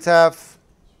say printf,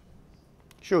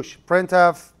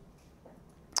 printf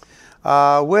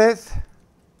width.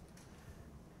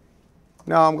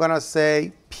 Now I'm going to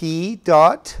say p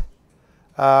dot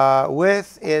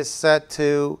width is set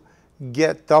to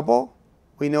get double.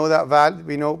 We know that value.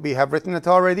 We know we have written it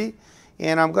already.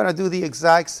 And I'm going to do the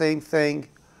exact same thing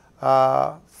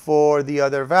for the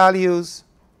other values.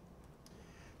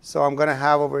 So I'm going to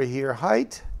have over here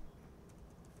height.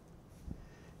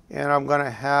 And I'm going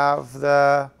to have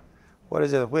the, what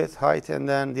is it, width, height, and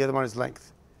then the other one is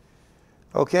length.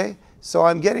 Okay? So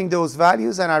I'm getting those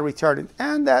values and I return it.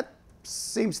 And that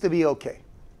seems to be okay.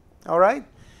 All right?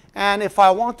 And if I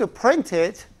want to print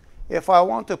it, if I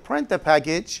want to print the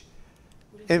package,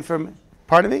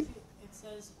 pardon me? It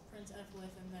says printf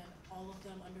width and then all of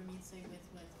them underneath say width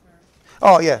for.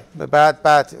 Oh yeah, bad.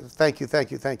 Thank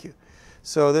you.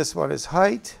 So this one is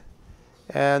height,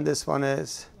 and this one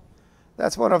is,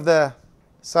 that's one of the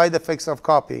side effects of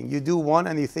copying. You do one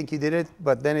and you think you did it,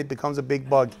 but then it becomes a big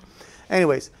bug.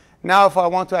 Anyways, now if I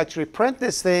want to actually print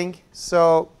this thing,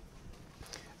 so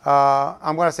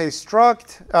I'm going to say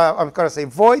struct, I'm going to say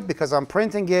void because I'm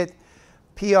printing it,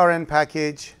 prn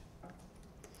package,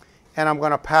 and I'm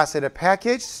going to pass it a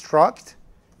package, struct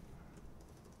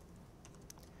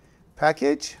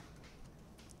package,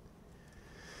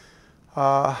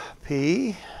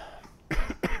 P,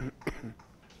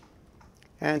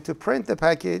 and to print the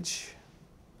package,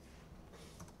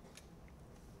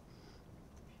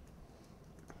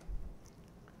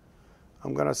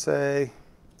 I'm going to say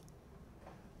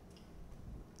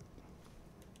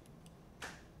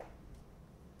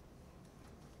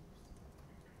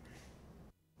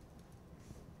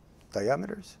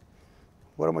diameters.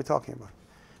 What am I talking about?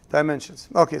 Dimensions.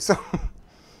 Okay, so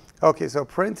so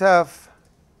printf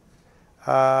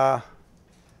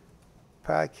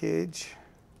package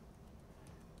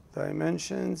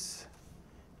dimensions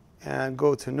and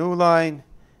go to new line.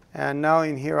 And now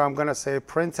in here I'm going to say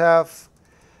printf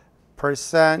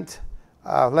percent.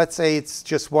 Let's say it's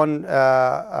just one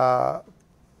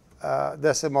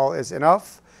decimal is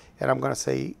enough. And I'm going to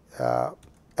say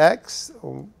x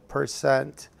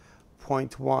percent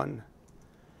 0.1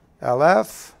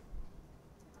 LF.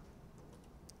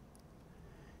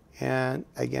 And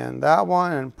again, that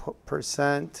one, and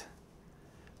percent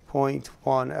 0.1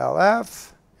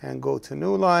 LF, and go to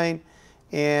new line.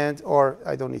 And, or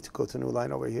I don't need to go to new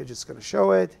line over here, just going to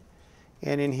show it.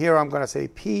 And in here, I'm going to say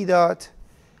p dot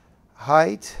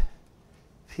height,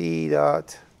 p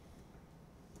dot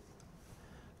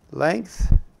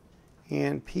length,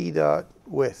 and p dot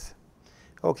width.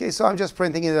 Okay, so I'm just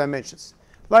printing in the dimensions.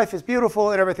 Life is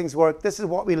beautiful and everything's worked. This is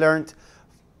what we learned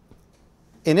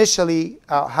initially,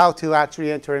 how to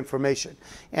actually enter information.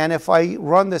 And if I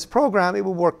run this program, it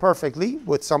will work perfectly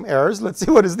with some errors. Let's see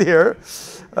what is the error.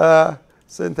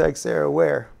 Syntax error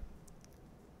where?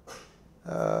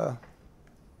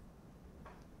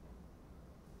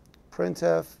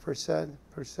 Printf percent.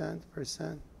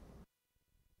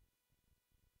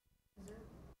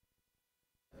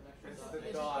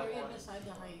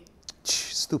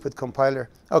 Stupid compiler.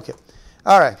 Okay.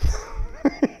 All right.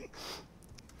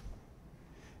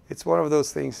 It's one of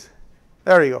those things.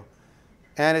 There you go.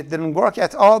 And it didn't work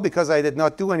at all because I did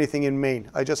not do anything in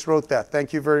main. I just wrote that.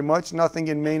 Thank you very much. Nothing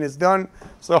in main is done.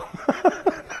 So,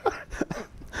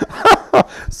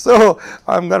 so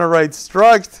I'm going to write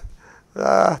struct.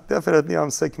 Definitely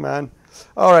I'm sick, man.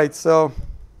 All right, so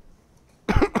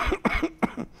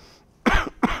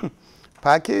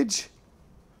package.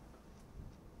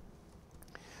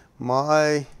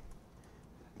 My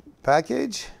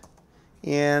package.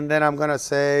 And then I'm going to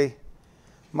say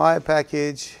my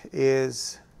package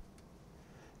is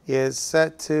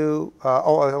set to, I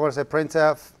want to say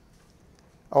printf.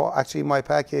 Oh, actually my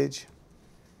package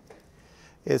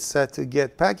is set to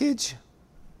get package.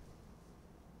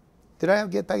 Did I have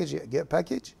get package? Yeah, get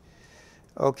package.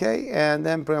 Okay, and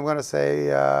then I'm going to say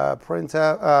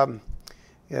printf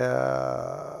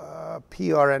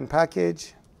prn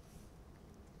package.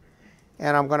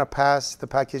 And I'm going to pass the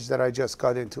package that I just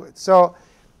got into it. So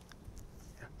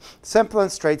simple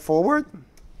and straightforward.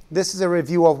 This is a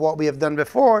review of what we have done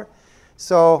before.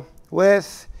 So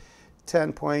width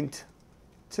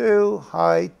 10.2,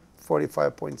 height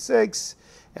 45.6,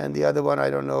 and the other one, I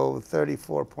don't know,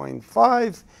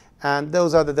 34.5. And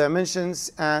those are the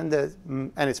dimensions, and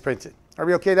it's printed. Are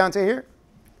we okay down to here?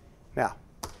 Now,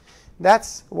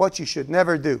 that's what you should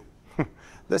never do.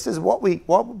 This is what we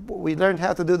learned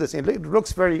how to do this. It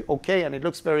looks very okay, and it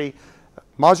looks very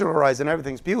modularized, and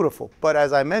everything's beautiful. But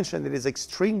as I mentioned, it is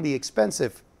extremely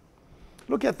expensive.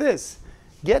 Look at this.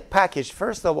 Get package,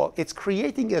 first of all, it's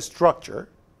creating a structure,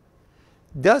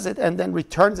 does it, and then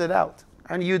returns it out.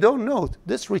 And you don't know,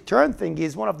 this return thing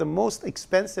is one of the most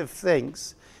expensive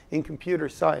things in computer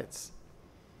science.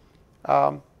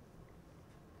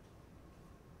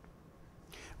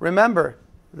 Remember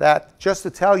that, just to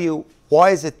tell you,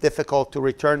 why is it difficult to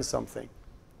return something?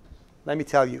 Let me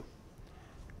tell you.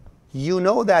 You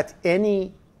know that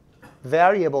any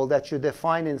variable that you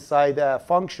define inside a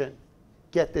function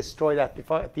get destroyed at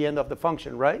the end of the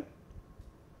function, right?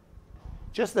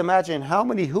 Just imagine how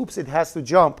many hoops it has to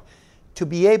jump to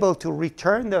be able to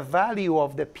return the value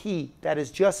of the p that is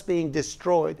just being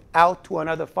destroyed out to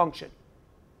another function.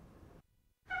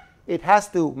 It has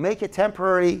to make a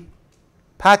temporary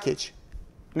package,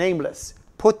 nameless,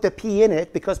 put the p in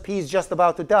it because p is just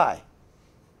about to die.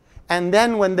 And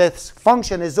then when this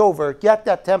function is over, get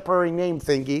that temporary name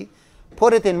thingy,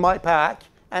 put it in my pack,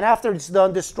 and after it's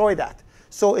done, destroy that.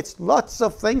 So it's lots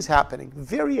of things happening,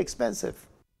 very expensive.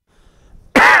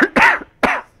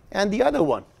 And the other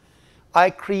one, I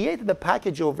created a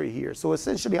package over here. So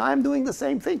essentially, I'm doing the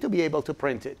same thing to be able to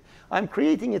print it. I'm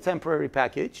creating a temporary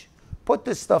package, put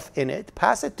this stuff in it,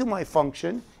 pass it to my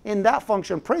function, in that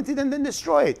function, print it, and then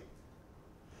destroy it.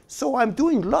 So I'm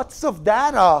doing lots of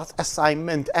data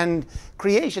assignment and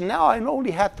creation. Now I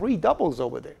only had 3 doubles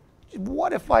over there.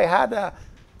 What if I had a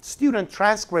student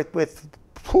transcript with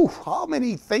how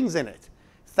many things in it?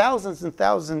 Thousands and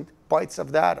thousands bytes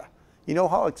of data. You know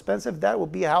how expensive that will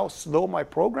be, how slow my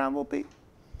program will be?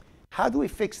 How do we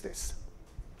fix this?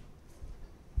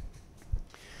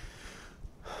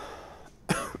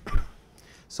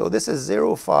 So this is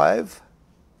 05,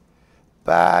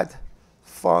 bad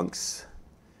funcs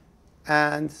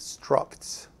and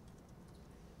structs.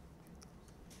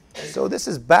 So this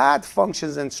is bad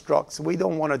functions and structs. We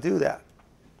don't want to do that.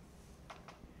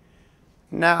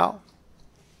 Now,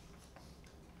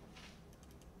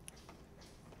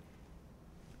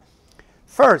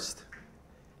 first,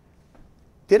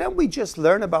 didn't we just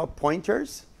learn about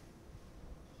pointers?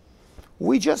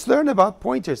 We just learned about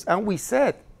pointers, and we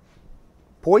said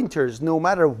pointers, no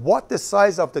matter what the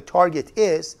size of the target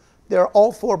is, they're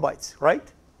all 4 bytes,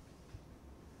 right?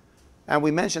 And we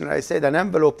mentioned, I said, an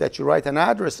envelope that you write an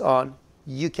address on,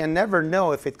 you can never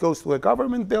know if it goes to a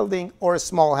government building or a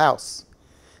small house.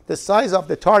 The size of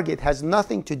the target has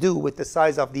nothing to do with the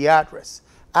size of the address.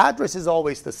 Address is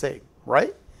always the same,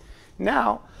 right?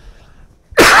 Now,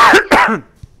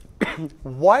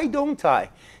 why don't I,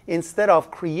 instead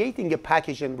of creating a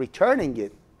package and returning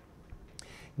it,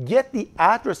 get the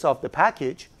address of the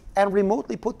package and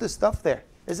remotely put the stuff there?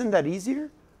 Isn't that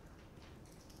easier?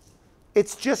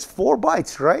 It's just 4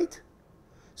 bytes, right?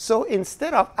 So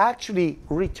instead of actually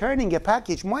returning a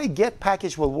package, my get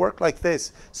package will work like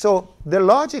this. So the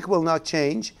logic will not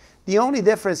change. The only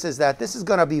difference is that this is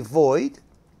going to be void.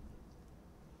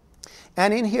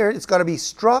 And in here, it's going to be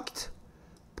struct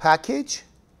package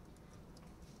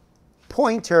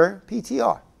pointer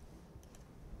PTR.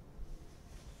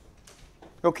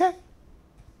 Okay?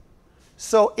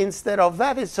 So instead of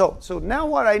that, so now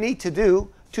what I need to do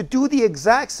the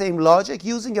exact same logic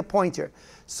using a pointer.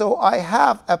 So I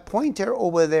have a pointer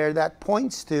over there that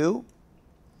points to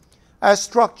a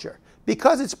structure.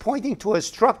 Because it's pointing to a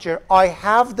structure, I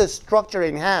have the structure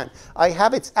in hand. I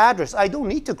have its address. I don't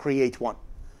need to create one.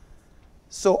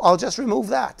 So I'll just remove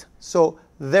that. So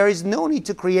there is no need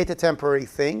to create a temporary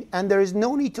thing, and there is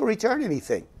no need to return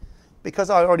anything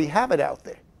because I already have it out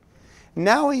there.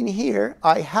 Now in here,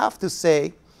 I have to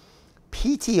say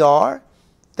PTR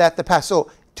that the pass.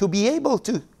 So to be able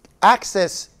to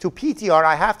access to PTR,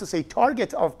 I have to say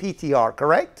target of PTR,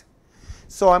 correct?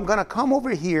 So I'm going to come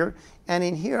over here, and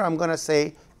in here I'm going to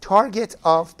say target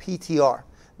of PTR.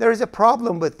 There is a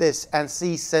problem with this and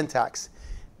C syntax.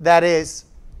 That is,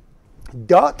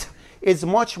 dot is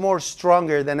much more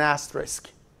stronger than asterisk.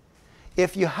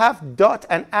 If you have dot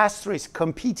and asterisk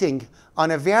competing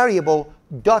on a variable,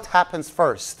 dot happens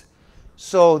first.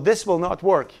 So this will not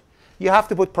work. You have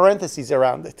to put parentheses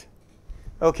around it.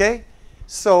 Okay?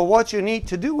 So what you need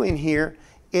to do in here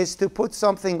is to put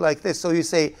something like this. So you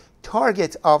say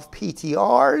target of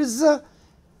PTRs.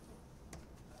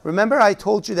 Remember I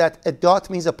told you that a dot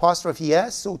means apostrophe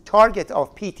S. So target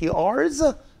of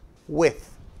PTRs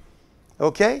with.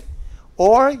 Okay?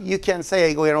 Or you can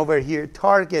say, going over here,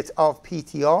 target of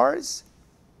PTRs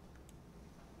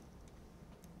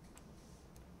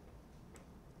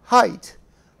height.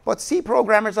 But C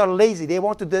programmers are lazy. They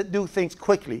want to do things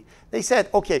quickly. They said,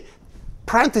 OK,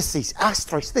 parentheses,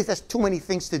 asterisk, there's too many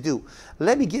things to do.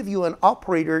 Let me give you an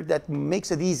operator that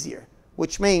makes it easier,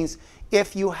 which means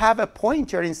if you have a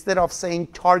pointer, instead of saying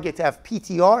target of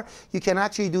PTR, you can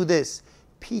actually do this.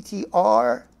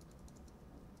 PTR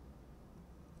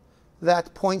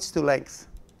that points to length.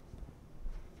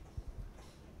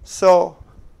 So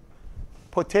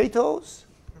potatoes,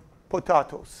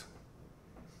 potatoes.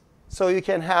 So you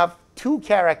can have 2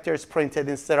 characters printed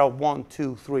instead of 1,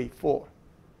 2, 3, 4.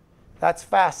 That's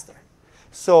faster.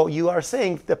 So you are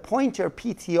saying the pointer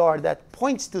PTR that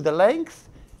points to the length,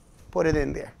 put it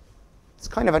in there. It's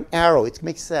kind of an arrow. It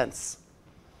makes sense.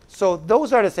 So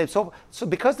those are the same. So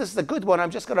because this is a good one, I'm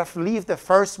just going to leave the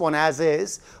first one as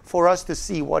is for us to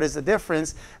see what is the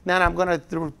difference. Then I'm going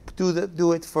to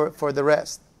do it for the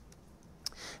rest.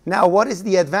 Now, what is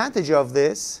the advantage of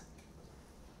this?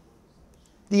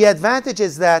 The advantage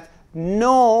is that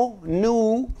no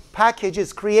new package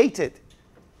is created.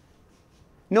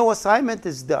 No assignment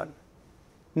is done.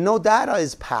 No data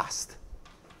is passed.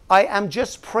 I am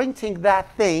just printing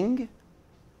that thing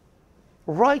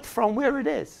right from where it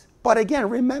is. But again,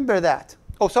 remember that.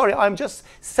 Oh, sorry, I'm just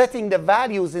setting the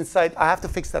values inside. I have to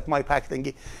fix that my pack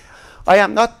thingy. I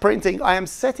am not printing. I am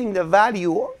setting the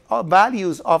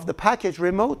values of the package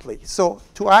remotely. So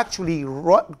to actually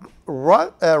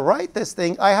write this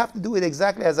thing, I have to do it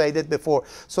exactly as I did before.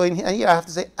 So in here, I have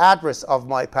to say address of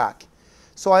my pack.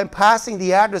 So I'm passing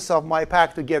the address of my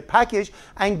pack to get package,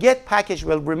 and get package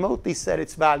will remotely set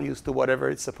its values to whatever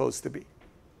it's supposed to be.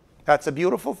 That's a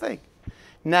beautiful thing.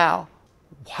 Now,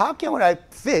 how can I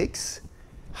fix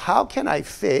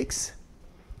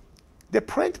the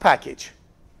print package?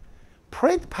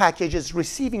 Print package is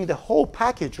receiving the whole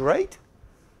package, right?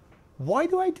 Why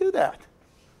do I do that?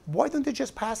 Why don't I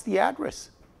just pass the address?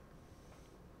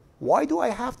 Why do I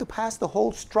have to pass the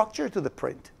whole structure to the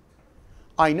print?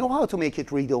 I know how to make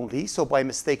it read-only, so by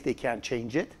mistake they can't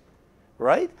change it,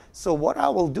 right? So what I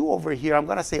will do over here, I'm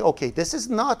going to say, okay, this is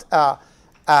not a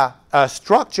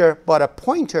structure, but a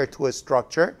pointer to a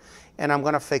structure. And I'm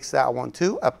going to fix that one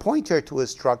too, a pointer to a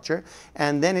structure.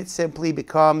 And then it simply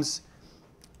becomes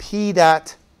P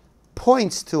that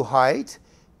points to height,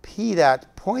 P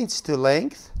that points to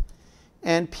length,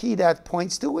 and P that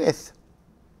points to width.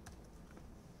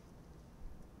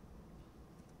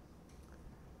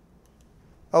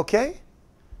 Okay?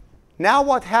 Now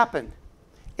what happened?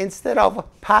 Instead of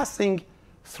passing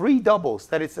 3 doubles,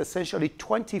 that is essentially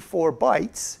 24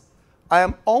 bytes, I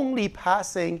am only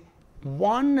passing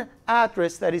one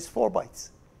address that is 4 bytes.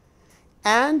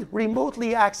 And remotely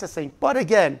accessing. But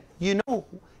again, you know,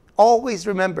 always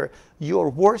remember, your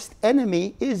worst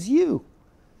enemy is you.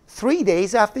 3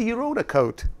 days after you wrote a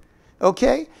code.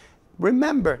 Okay?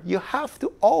 Remember, you have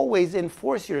to always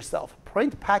enforce yourself.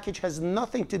 Print package has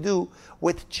nothing to do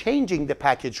with changing the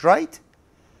package, right?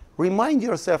 Remind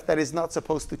yourself that it's not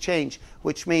supposed to change,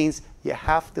 which means you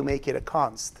have to make it a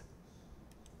const.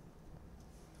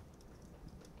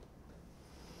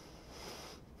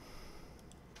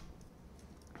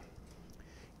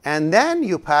 And then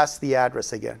you pass the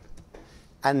address again.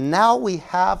 And now we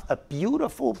have a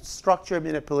beautiful structure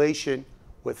manipulation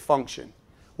with function,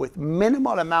 with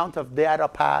minimal amount of data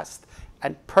passed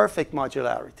and perfect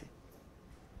modularity.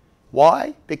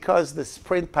 Why? Because the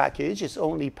print package is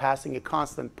only passing a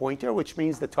constant pointer, which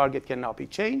means the target cannot be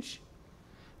changed,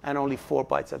 and only 4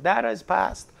 bytes of data is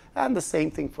passed, and the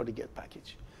same thing for the get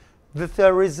package.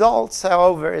 The results,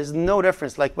 however, is no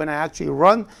difference. Like when I actually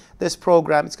run this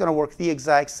program, it's going to work the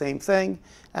exact same thing,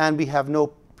 and we have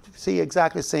no, see,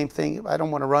 exactly the same thing. I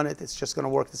don't want to run it. It's just going to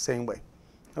work the same way.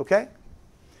 Okay?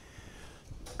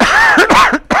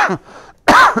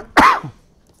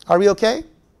 Are we okay?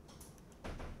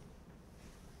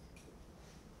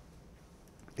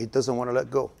 It doesn't want to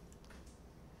let go.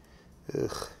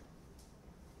 Ugh.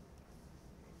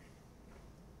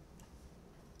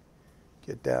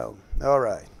 Get down. All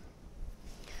right.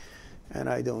 And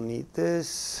I don't need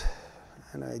this,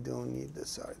 and I don't need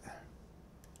this either.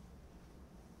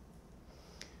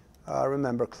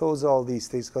 Remember, close all these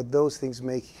things, because those things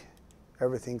make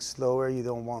everything slower. You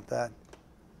don't want that.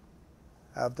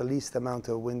 Have the least amount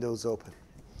of windows open.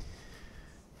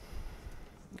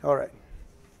 All right.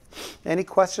 Any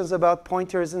questions about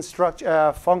pointers and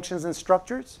functions and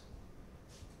structures?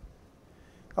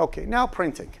 Okay, now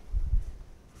printing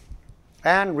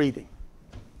and reading.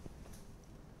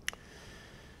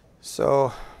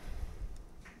 So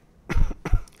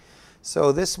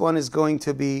this one is going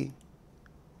to be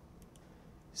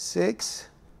 6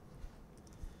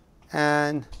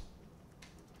 and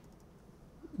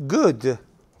good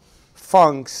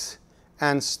funcs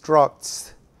and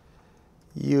structs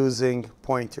using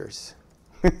pointers.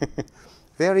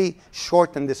 Very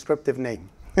short and descriptive name.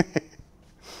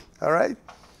 All right?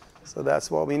 So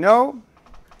that's what we know.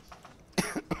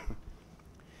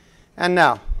 And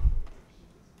now,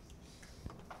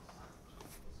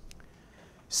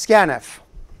 scanf.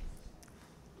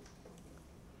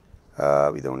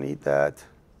 We don't need that.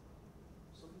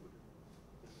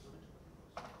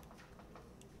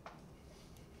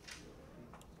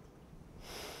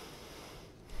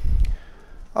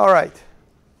 All right.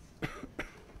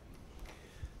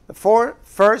 The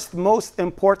first most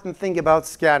important thing about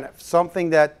scanf, something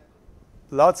that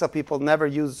lots of people never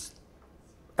use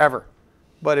ever,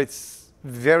 but it's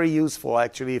very useful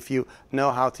actually if you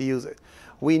know how to use it.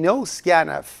 We know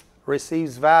scanf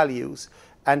receives values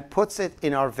and puts it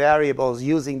in our variables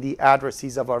using the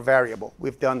addresses of our variable.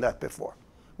 We've done that before.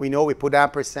 We know we put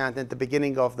ampersand at the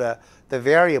beginning of the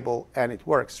variable and it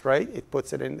works, right? It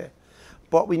puts it in there.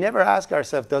 But we never ask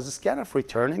ourselves, does the scanf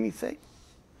return anything?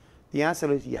 The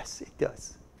answer is yes, it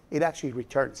does. It actually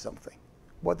returns something.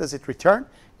 What does it return?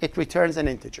 It returns an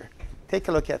integer. Take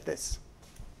a look at this.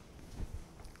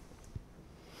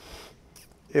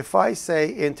 If I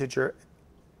say integer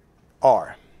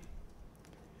r,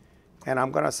 and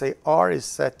I'm going to say r is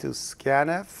set to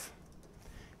scanf,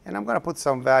 and I'm going to put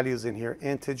some values in here.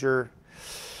 Integer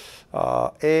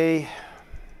a,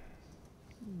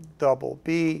 double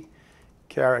b,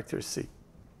 character c.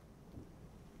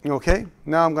 Okay,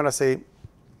 now I'm going to say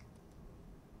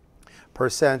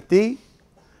 %d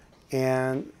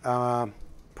and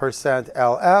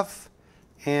 %lf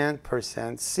and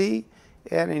 %c.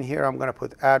 And in here, I'm going to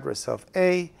put address of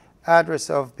A, address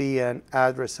of B, and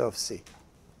address of C.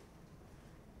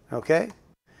 Okay?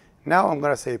 Now I'm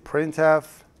going to say printf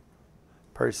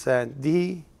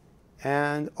 %d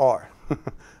and r.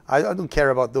 I don't care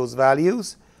about those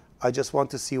values. I just want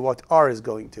to see what R is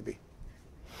going to be.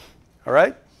 All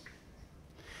right?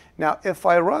 Now, if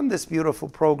I run this beautiful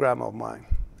program of mine,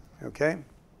 okay,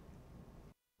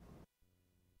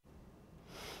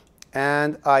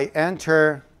 and I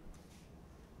enter,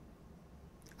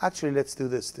 actually, let's do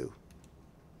this too.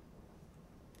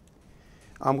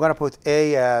 I'm going to put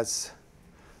A as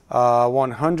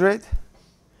 100.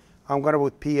 I'm going to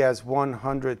put P as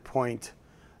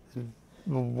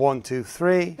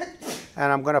 100.123.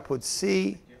 And I'm going to put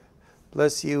C,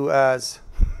 bless you as,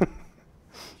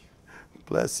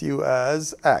 bless you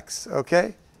as X,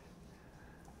 okay?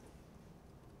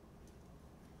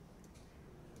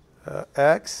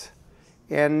 X.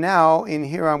 And now in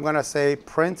here I'm going to say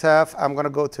printf. I'm going to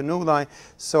go to new line.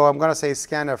 So I'm going to say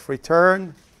scanf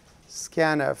return.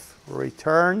 Scanf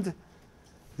returned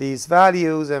these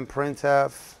values, and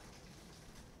printf.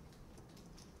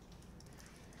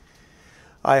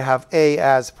 I have A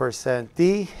as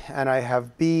 %D, and I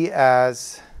have B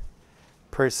as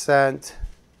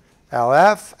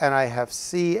 %LF, and I have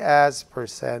C as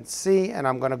 %C, and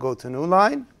I'm going to go to new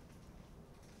line.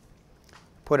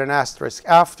 Put an asterisk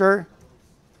after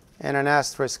and an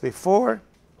asterisk before,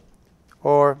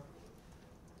 or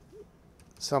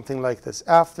something like this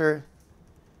after,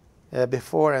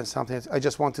 before, and something. I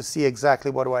just want to see exactly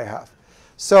what do I have.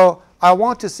 So I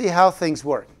want to see how things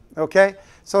work, okay?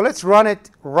 So let's run it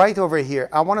right over here.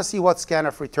 I want to see what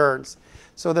scanf returns.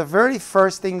 So the very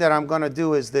first thing that I'm going to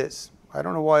do is this. I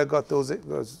don't know why I got those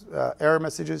error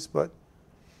messages, but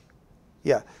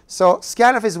yeah. So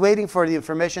scanf is waiting for the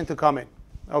information to come in,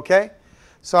 okay?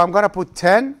 So I'm going to put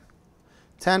 10,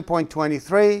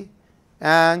 10.23,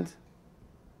 and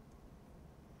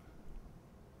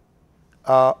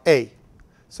A.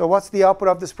 So what's the output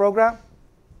of this program?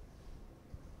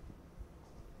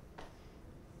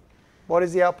 What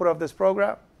is the output of this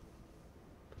program?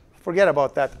 Forget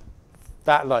about that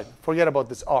line. Forget about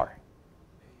this R.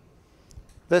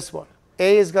 This one.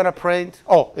 A is going to print,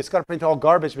 oh, it's going to print all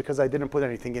garbage because I didn't put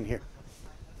anything in here.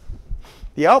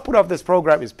 The output of this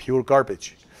program is pure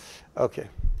garbage. Okay.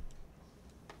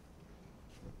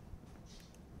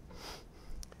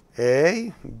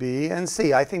 A, B, and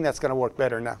C. I think that's going to work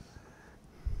better now.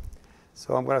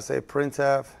 So I'm going to say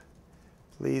printf,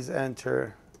 please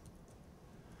enter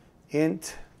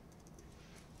int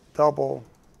double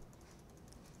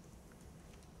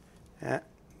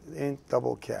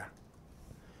char.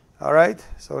 All right,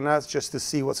 so now it's just to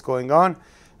see what's going on.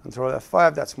 Control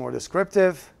F5, that's more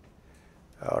descriptive.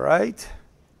 All right.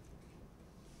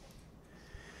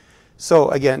 So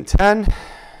again, 10,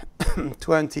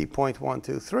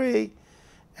 20.123,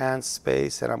 and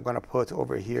space, and I'm going to put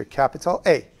over here capital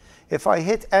A. If I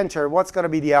hit enter, what's going to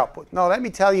be the output? Now let me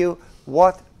tell you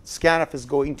what scanf is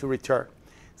going to return.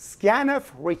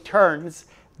 Scanf returns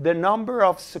the number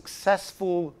of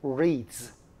successful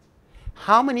reads.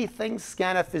 How many things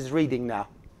scanf is reading now?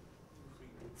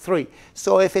 3.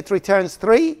 So if it returns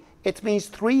 3, it means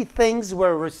 3 things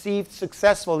were received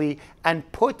successfully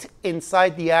and put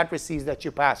inside the addresses that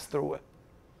you passed through it.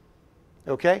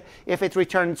 Okay? If it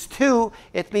returns 2,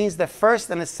 it means the first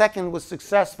and the second was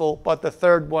successful, but the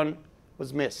third one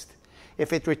was missed.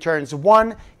 If it returns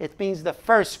 1, it means the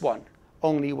first one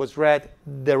only was read,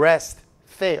 the rest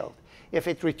failed. If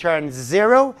it returns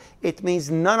 0, it means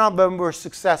none of them were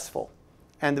successful,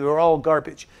 and they were all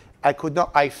garbage.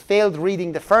 I failed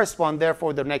reading the first one,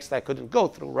 therefore the next I couldn't go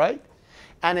through, right?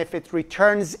 And if it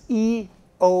returns EOF,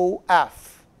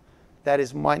 that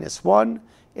is -1,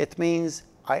 it means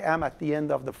I am at the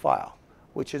end of the file,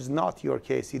 which is not your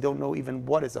case. You don't know even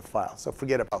what is a file, so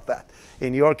forget about that.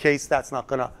 In your case, that's not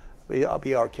going to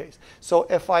be our case. So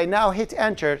if I now hit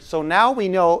enter, so now we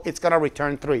know it's going to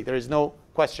return 3. There is no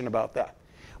question about that.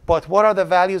 But what are the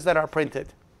values that are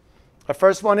printed? The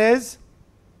first one is?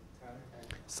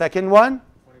 Second one?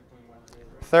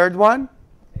 Third one?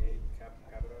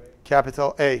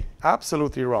 Capital A.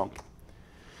 Absolutely wrong.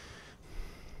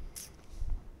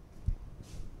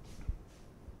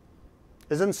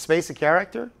 Isn't space a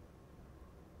character?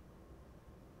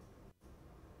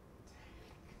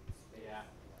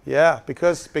 Yeah,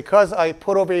 because I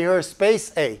put over here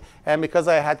space A, and because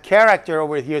I had character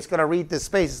over here, it's going to read this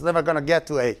space. It's never going to get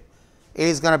to A. A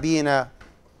is going to be in a,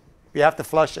 you have to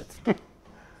flush it.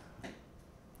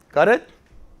 Got it?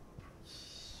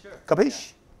 Sure.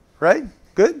 Capiche? Yeah. Right?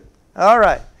 Good? All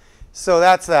right. So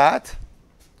that's that.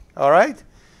 All right?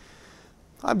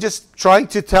 I'm just trying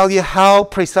to tell you how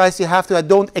precise you have to. I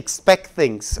don't expect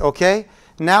things, okay?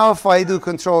 Now if I do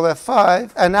Control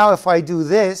F5, and now if I do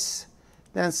this,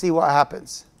 then see what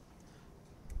happens.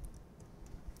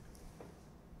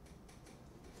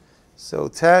 So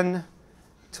 10,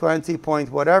 20 point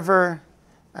whatever,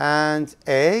 and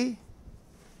A.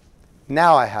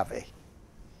 Now I have A,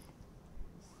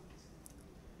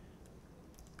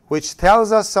 which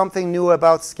tells us something new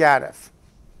about scanf.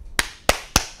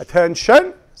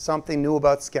 Attention, something new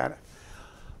about scanf.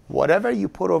 Whatever you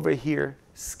put over here,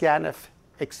 scanf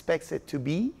expects it to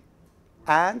be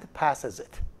and passes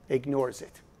it, ignores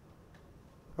it.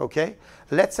 Okay?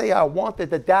 Let's say I wanted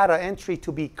the data entry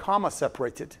to be comma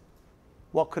separated.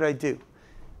 What could I do?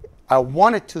 I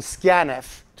wanted to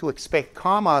scanf to expect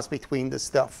commas between the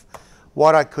stuff.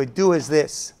 What I could do is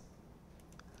this.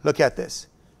 Look at this.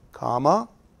 Comma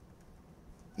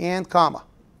and comma.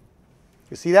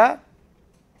 You see that?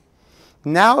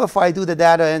 Now if I do the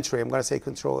data entry, I'm going to say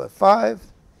Control F5,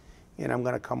 and I'm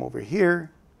going to come over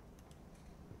here.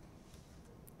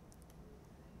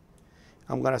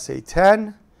 I'm going to say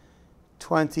 10,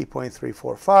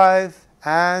 20.345,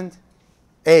 and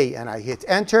A, and I hit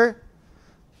Enter.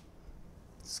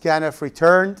 Scanf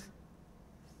returned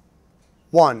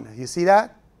 1. You see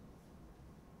that?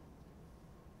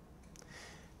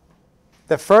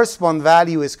 The first one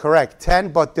value is correct,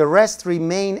 10, but the rest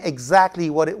remain exactly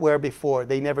what it were before.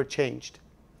 They never changed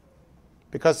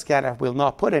because scanf will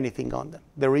not put anything on them.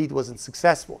 The read wasn't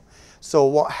successful. So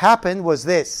what happened was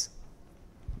this.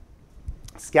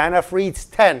 Scanf reads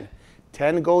 10.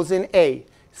 10 goes in A.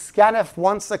 Scanf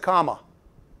wants a comma.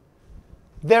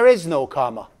 There is no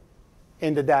comma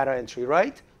in the data entry,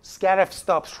 right? Scanf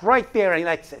stops right there and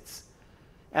exits.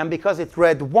 And because it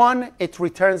read 1, it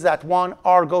returns that 1.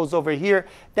 R goes over here.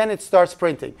 Then it starts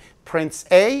printing. Prints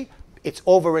A. It's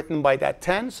overwritten by that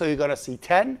 10, so you're going to see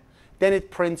 10. Then it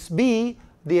prints B.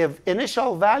 The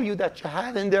initial value that you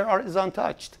had in there is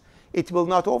untouched. It will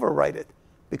not overwrite it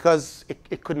because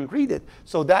it couldn't read it.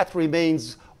 So that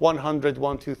remains 100,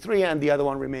 1, 2, 3, and the other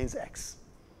one remains X.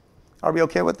 Are we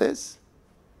OK with this?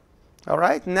 All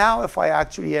right. Now if I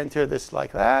actually enter this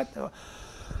like that,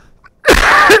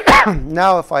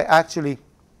 now if I actually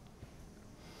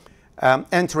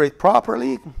enter it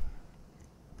properly,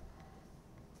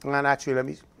 and actually let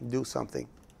me do something.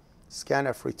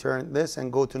 Scanf return this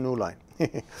and go to new line.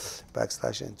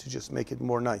 Backslash n to just make it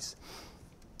more nice.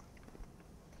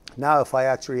 Now if I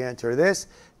actually enter this,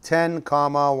 10,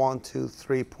 comma, 1, 2,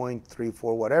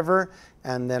 3.34, whatever,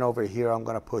 and then over here I'm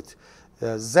going to put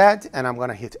Z, and I'm going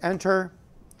to hit Enter.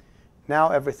 Now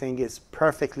everything is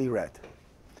perfectly read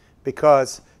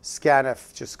because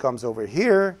scanf just comes over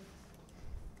here,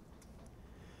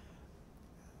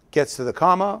 gets to the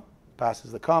comma,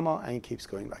 passes the comma, and keeps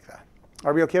going like that.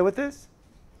 Are we OK with this?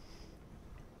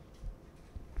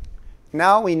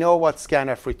 Now we know what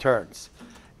scanf returns.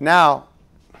 Now,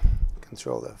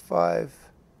 Control F5.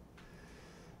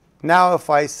 Now if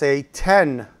I say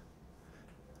 10,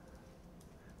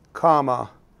 comma,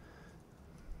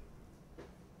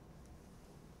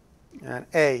 and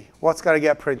A, what's going to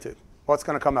get printed? What's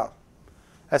going to come out?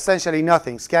 Essentially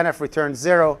nothing. Scanf returns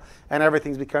 0, and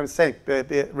everything becomes same.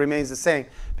 It remains the same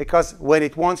because when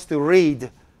it wants to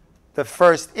read the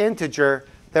first integer,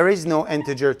 there is no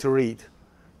integer to read.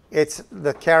 It's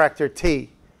the character T.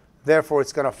 Therefore,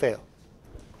 it's going to fail,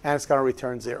 and it's going to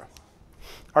return 0.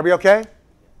 Are we OK?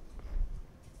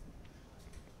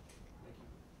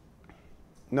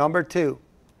 Number 2.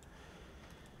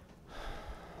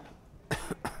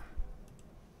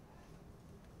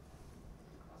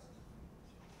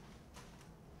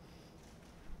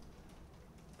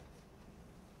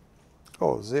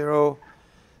 Oh, 0,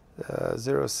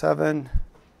 07,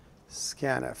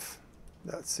 scanf.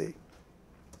 Let's see.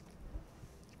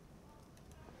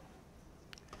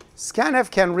 Scanf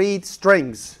can read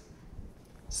strings.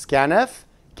 Scanf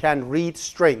can read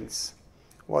strings.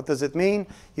 What does it mean?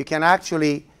 You can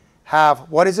actually have,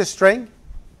 what is a string?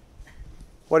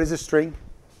 What is a string?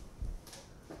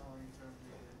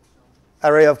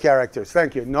 Array of characters.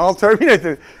 Thank you. Null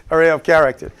terminated array of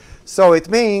characters. So it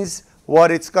means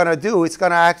what it's going to do, it's going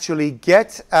to actually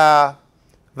get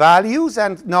values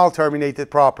and null terminate it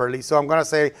properly. So I'm going to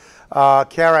say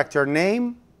character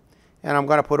name, and I'm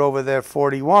going to put over there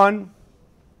 41.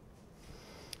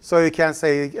 So you can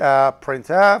say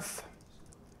printf,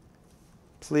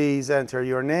 please enter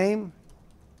your name.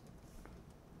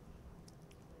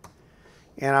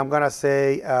 And I'm going to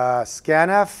say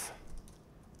scanf,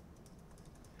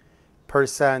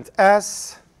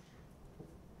 %s,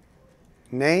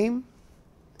 name.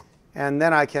 And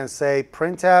then I can say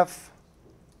printf,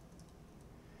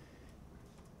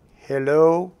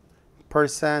 hello,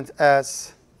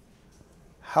 %s,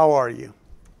 how are you?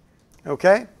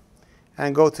 OK?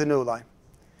 And go to new line.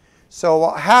 So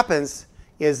what happens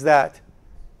is that,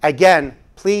 again,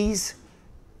 please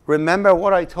Remember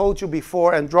what I told you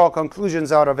before and draw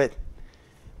conclusions out of it.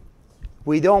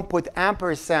 We don't put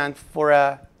ampersand for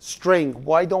a string.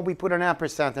 Why don't we put an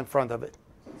ampersand in front of it?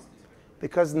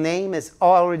 Because name is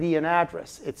already an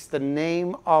address. It's the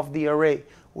name of the array.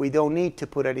 We don't need to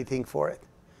put anything for it.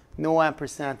 No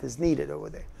ampersand is needed over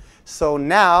there. So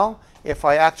now, if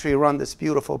I actually run this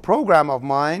beautiful program of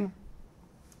mine,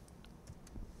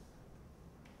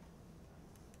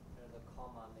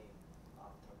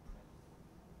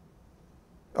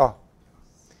 oh,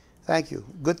 thank you.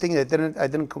 Good thing I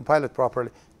didn't compile it properly.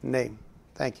 Name.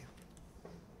 Thank you.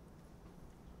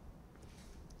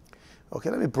 Okay,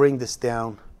 let me bring this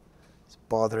down. It's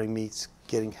bothering me. It's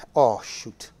getting, oh,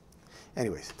 shoot.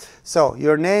 Anyways, so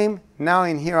your name, now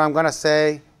in here I'm going to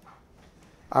say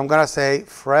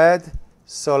Fred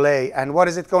Soleil. And what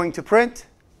is it going to print?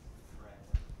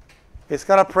 It's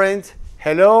going to print,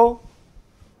 hello,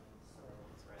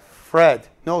 Fred,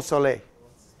 no Soleil.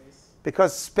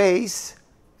 Because space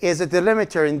is a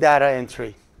delimiter in data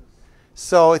entry.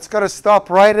 So it's going to stop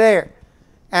right there.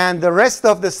 And the rest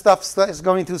of the stuff is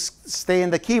going to stay in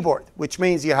the keyboard, which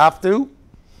means you have to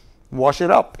wash it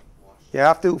up. You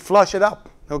have to flush it up,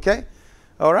 okay?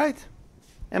 All right?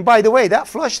 And by the way, that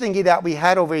flush thingy that we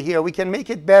had over here, we can make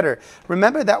it better.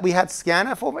 Remember that we had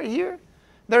scanf over here?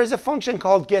 There is a function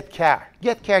called getChar.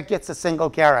 GetChar gets a single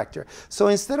character. So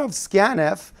instead of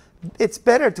scanf, it's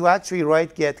better to actually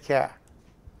write getChar.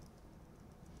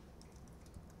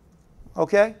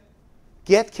 Okay?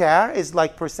 GetChar is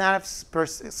like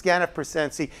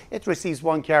scanf%c. It receives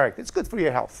one character. It's good for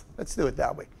your health. Let's do it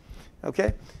that way.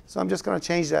 Okay? So I'm just going to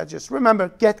change that. Just remember,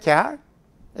 getChar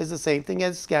is the same thing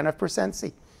as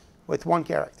scanf%c with one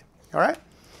character. All right?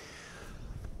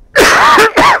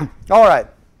 All right.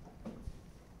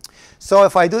 So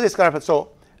if I do this kind of, so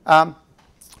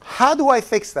how do I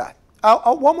fix that?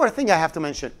 One more thing I have to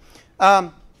mention.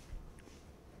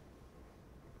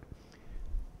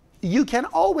 You can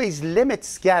always limit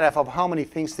scanf of how many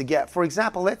things to get. For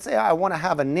example, let's say I want to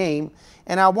have a name,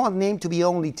 and I want name to be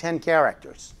only 10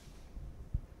 characters.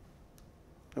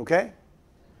 Okay?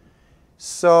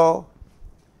 So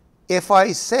if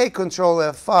I say Control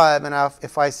F5, and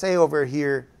if I say over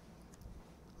here,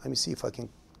 let me see if I can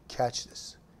catch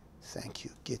this. Thank you.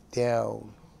 Get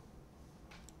down.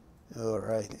 All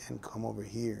right, and come over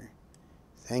here.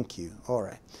 Thank you. All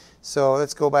right. So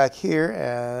let's go back here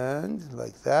and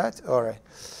like that. All right.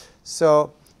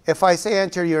 So if I say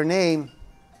enter your name,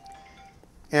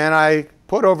 and I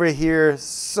put over here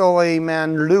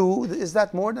Suleiman Lou, is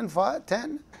that more than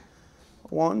 10?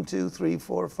 1, 2, 3,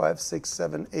 4, 5, 6,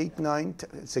 7, 8, 9, 10.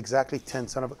 It's exactly 10,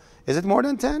 son of a. Is it more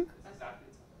than 10?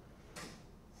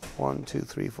 1, 2,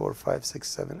 3, 4, 5, 6,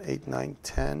 7, 8, 9,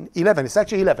 10, 11. It's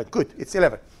actually 11. Good. It's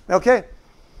 11. Okay.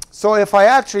 So if I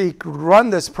actually run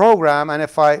this program, and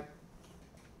if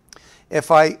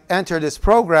I enter this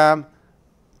program,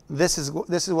 this is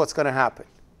what's going to happen.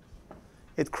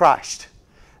 It crashed.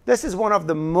 This is one of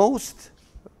the most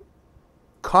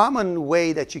common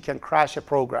way that you can crash a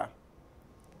program.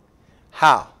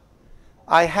 How?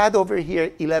 I had over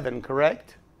here 11,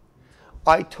 correct?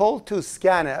 I told to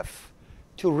scanf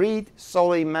to read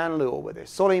Suleiman Lou over there.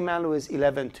 Suleiman Lou is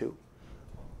 11 too.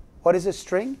 What is a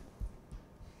string?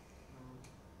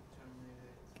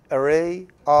 Array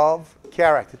of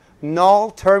characters.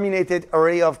 Null terminated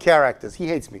array of characters. He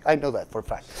hates me. I know that for a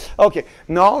fact. Okay,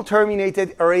 null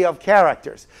terminated array of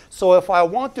characters. So if I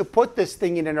want to put this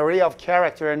thing in an array of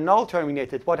character and null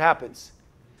terminated, what happens?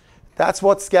 That's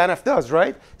what scanf does,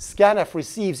 right? Scanf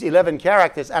receives 11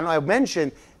 characters, and I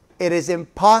mentioned it is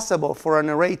impossible for an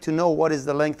array to know what is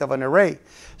the length of an array.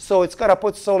 So it's got to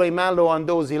put Suleiman Lou on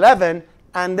those 11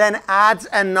 and then adds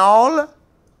a null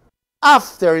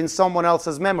after in someone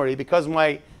else's memory because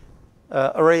my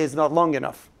array is not long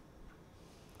enough.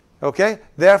 Okay?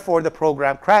 Therefore, the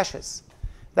program crashes.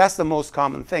 That's the most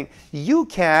common thing. You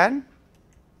can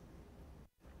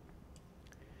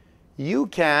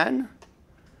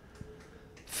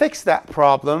fix that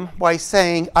problem by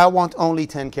saying, I want only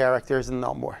 10 characters and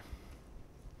no more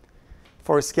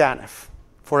for a scanf.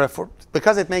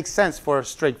 Because it makes sense for a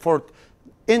string. For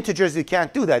integers, you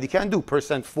can't do that. You can't do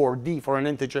 %4d for an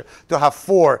integer to have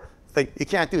 4 things. You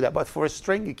can't do that. But for a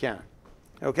string, you can.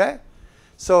 Okay?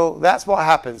 So that's what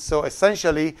happens. So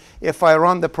essentially, if I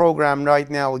run the program right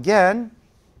now again,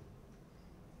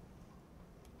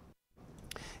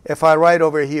 if I write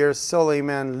over here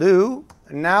Suleiman Lou,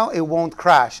 now it won't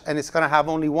crash. And it's going to have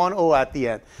only one O at the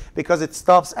end because it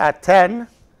stops at 10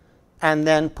 and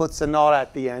then puts a null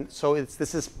at the end. So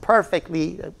this is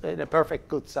perfectly in a perfect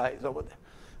good size over there.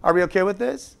 Are we okay with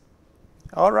this?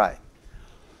 All right.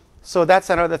 So that's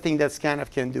another thing that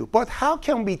scanf can do. But how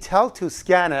can we tell to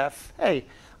scanf, hey,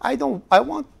 I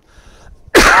want,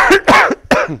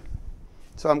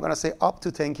 so I'm going to say up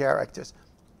to 10 characters.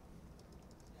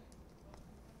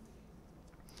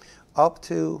 Up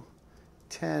to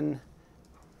 10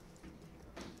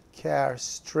 char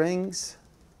strings,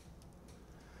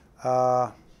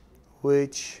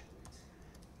 which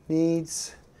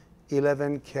needs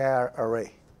 11 char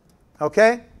array.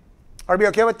 Okay? Are we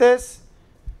okay with this?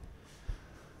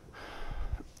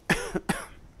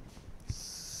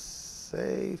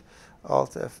 Save,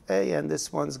 Alt FA, and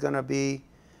this one's going to be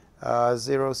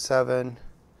 07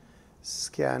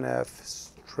 scanf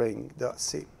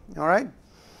string.c. All right?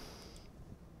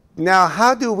 Now,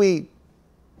 how do we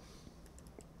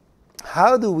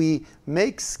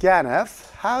make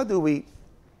scanf? How do we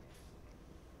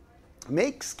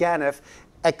make scanf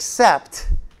accept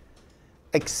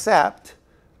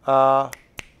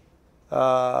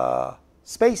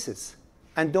spaces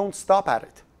and don't stop at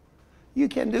it? You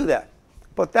can do that,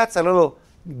 but that's a little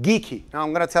geeky. Now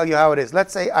I'm going to tell you how it is.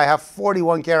 Let's say I have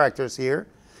 41 characters here,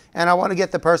 and I want to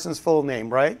get the person's full name,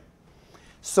 right?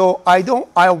 So I don't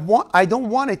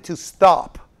want it to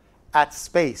stop at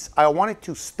space. I want it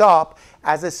to stop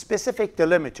as a specific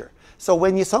delimiter. So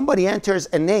when somebody enters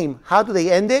a name, how do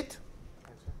they end it?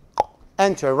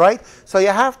 Enter, right? So you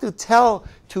have to tell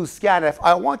to scanf,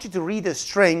 I want you to read a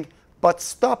string, but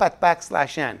stop at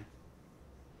 \n.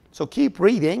 So keep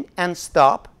reading and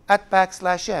stop at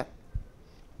 \n.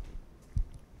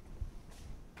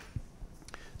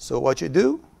 So what you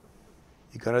do,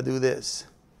 you're going to do this.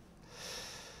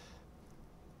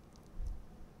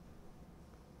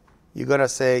 You're going to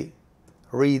say,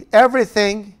 read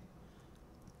everything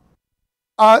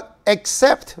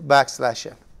except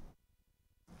 \n.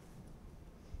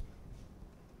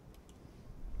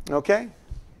 Okay?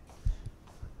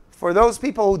 For those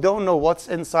people who don't know what's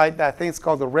inside that thing, it's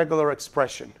called a regular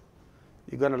expression.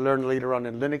 You're going to learn later on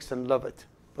in Linux and love it.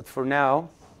 But for now,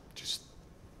 just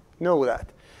know that.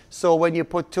 So when you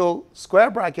put two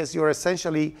square brackets, you're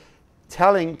essentially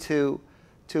telling to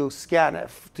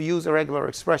scanf to use a regular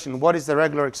expression. What is the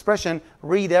regular expression?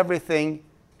 Read everything,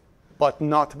 but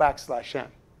not \n.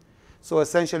 So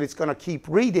essentially, it's going to keep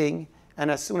reading, and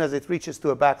as soon as it reaches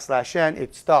to a \n,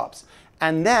 it stops.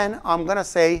 And then I'm going to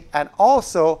say, and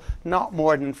also not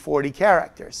more than 40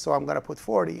 characters. So I'm going to put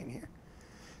 40 in here.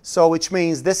 So which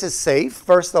means this is safe.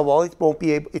 First of all, it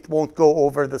won't go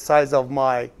over the size of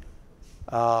my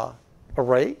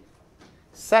array.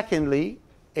 Secondly,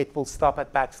 it will stop at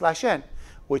 \n,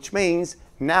 which means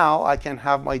now I can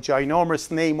have my ginormous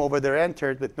name over there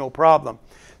entered with no problem.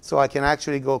 So I can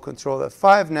actually go Control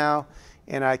F5 now,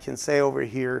 and I can say over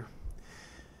here,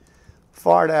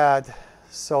 Fardad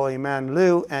Suleiman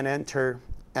Lou, and enter,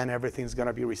 and everything's going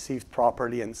to be received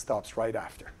properly and stops right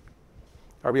after.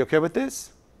 Are we okay with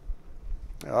this?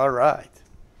 All right.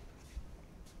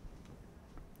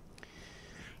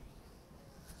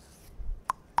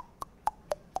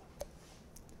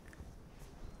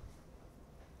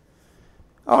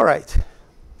 All right.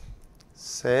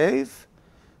 Save.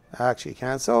 Actually,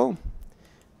 cancel.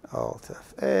 Alt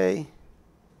F-A.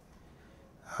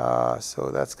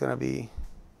 So that's going to be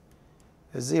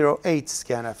a 08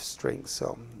 scanf string.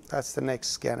 So that's the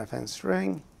next scanf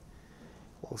string.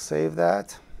 We'll save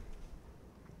that.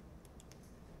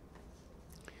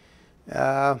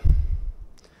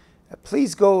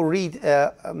 Please go read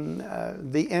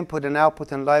the input and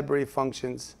output and library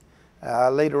functions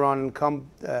later on, and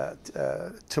come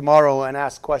tomorrow and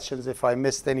ask questions if I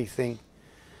missed anything.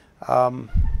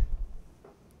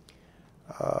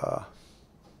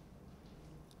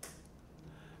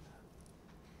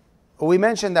 We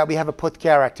mentioned that we have a put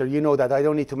character. You know that. I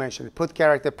don't need to mention it. Put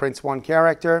character prints one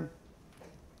character.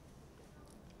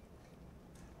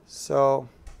 So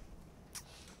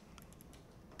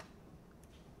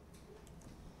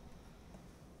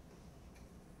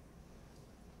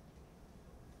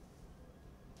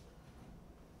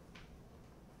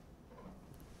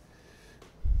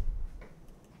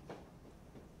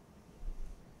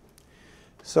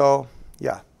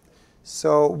yeah.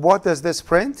 So what does this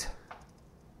print?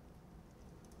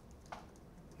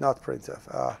 Not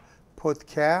printf. Put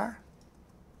char.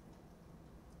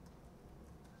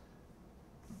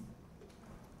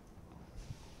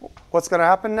 What's going to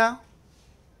happen now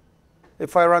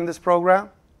if I run this program?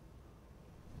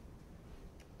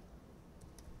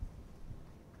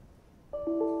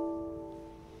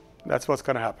 That's what's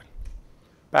going to happen.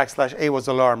 \A was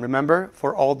alarm, remember?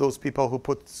 For all those people who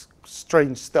put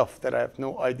strange stuff that I have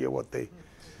no idea what they,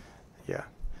 yeah.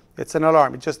 It's an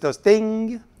alarm. It just does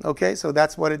ding. Okay, so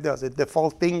that's what it does. The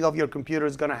default ding of your computer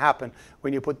is going to happen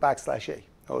when you put \A.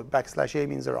 Oh, \A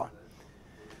means they're on.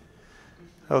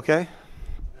 Okay.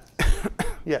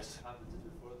 Yes.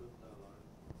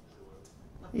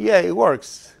 Yeah, it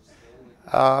works.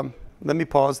 Let me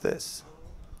pause this.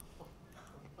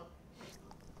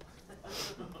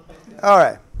 All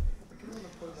right.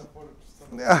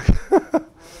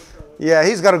 Yeah,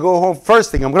 he's got to go home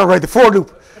first thing. I'm going to write the for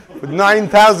loop with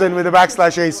 9,000 with a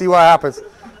 \A. See what happens.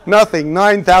 Nothing.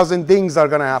 9,000 dings are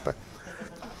going to happen.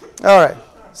 All right.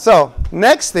 So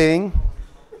next thing,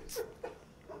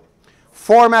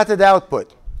 formatted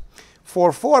output.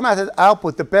 For formatted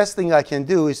output, the best thing I can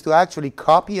do is to actually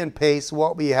copy and paste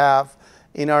what we have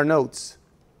in our notes.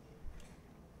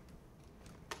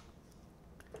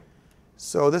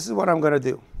 So this is what I'm going to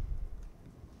do.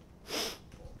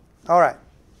 All right.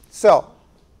 So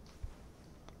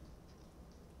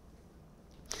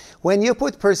when you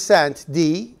put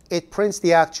 %d, it prints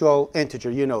the actual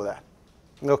integer. You know that.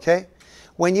 Okay?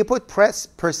 When you put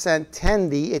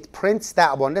 %10d, it prints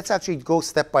that one. Let's actually go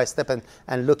step by step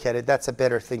and look at it. That's a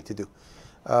better thing to do.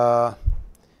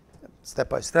 Step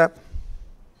by step.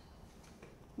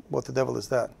 What the devil is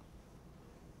that?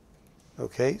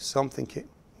 Okay, something came.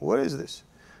 What is this?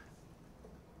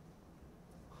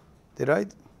 Did I?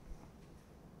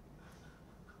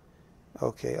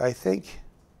 Okay, I think